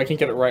I can't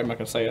get it right, I'm not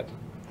gonna say it.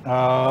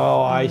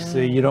 Oh, I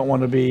see. You don't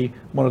want to be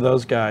one of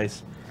those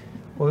guys.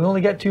 Well, we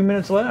only got 2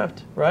 minutes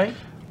left, right?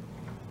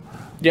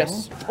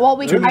 Yes.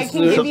 Well, I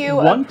can give you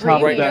one a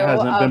topic that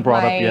hasn't been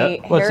brought up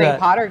yet. What's Harry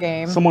that? Potter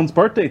game. Someone's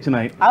birthday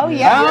tonight. Oh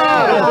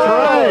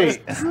yeah.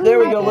 That's right. There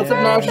we go. Let's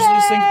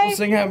obnoxiously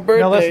sing happy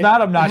birthday. No, let's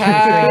not obnoxiously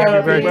sing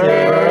happy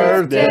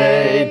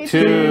Birthday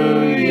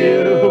to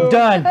you.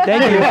 Done.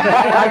 Thank you.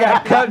 I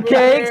got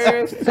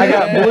cupcakes. I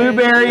got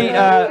blueberry.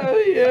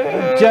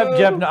 Jeff,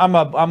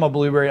 I'm a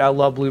blueberry. I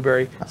love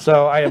blueberry.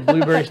 So I have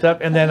blueberry stuff,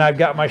 and then I've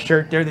got my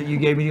shirt there that you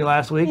gave me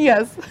last week.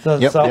 Yes. So,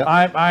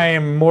 I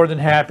am more than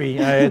happy.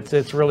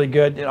 It's really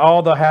good. And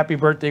all the happy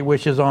birthday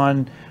wishes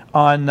on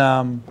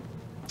Facebook,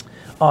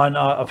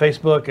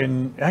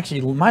 and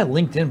actually my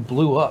LinkedIn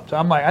blew up. So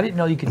I'm like, I didn't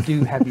know you could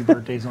do happy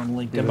birthdays on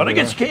LinkedIn, but I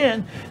guess you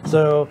can.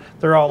 So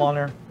they're all on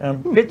there.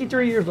 I'm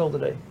 53 years old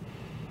today.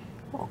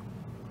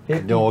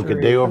 No, a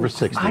good day over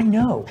 60. I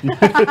know.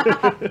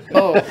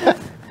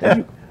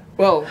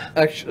 Well,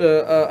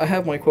 actually, I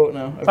have my quote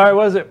now. All right,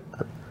 what is it?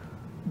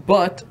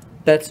 But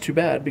that's too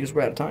bad because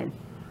we're out of time.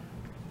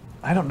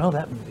 I don't know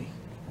that movie.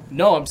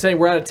 No, I'm saying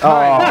we're out of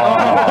time.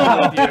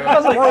 I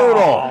was like,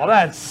 oh,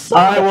 that's. All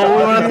right, well,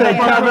 we want to thank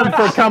Kevin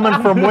for coming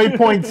from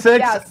Waypoint 6.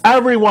 Yes.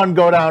 Everyone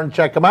go down and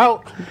check them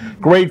out.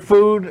 Great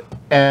food,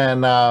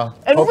 and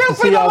hope to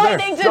see y'all there.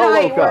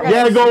 Tonight.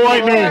 Yeah, go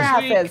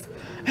Lightning.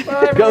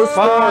 Go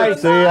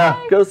Sports. See ya.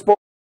 Go Sports.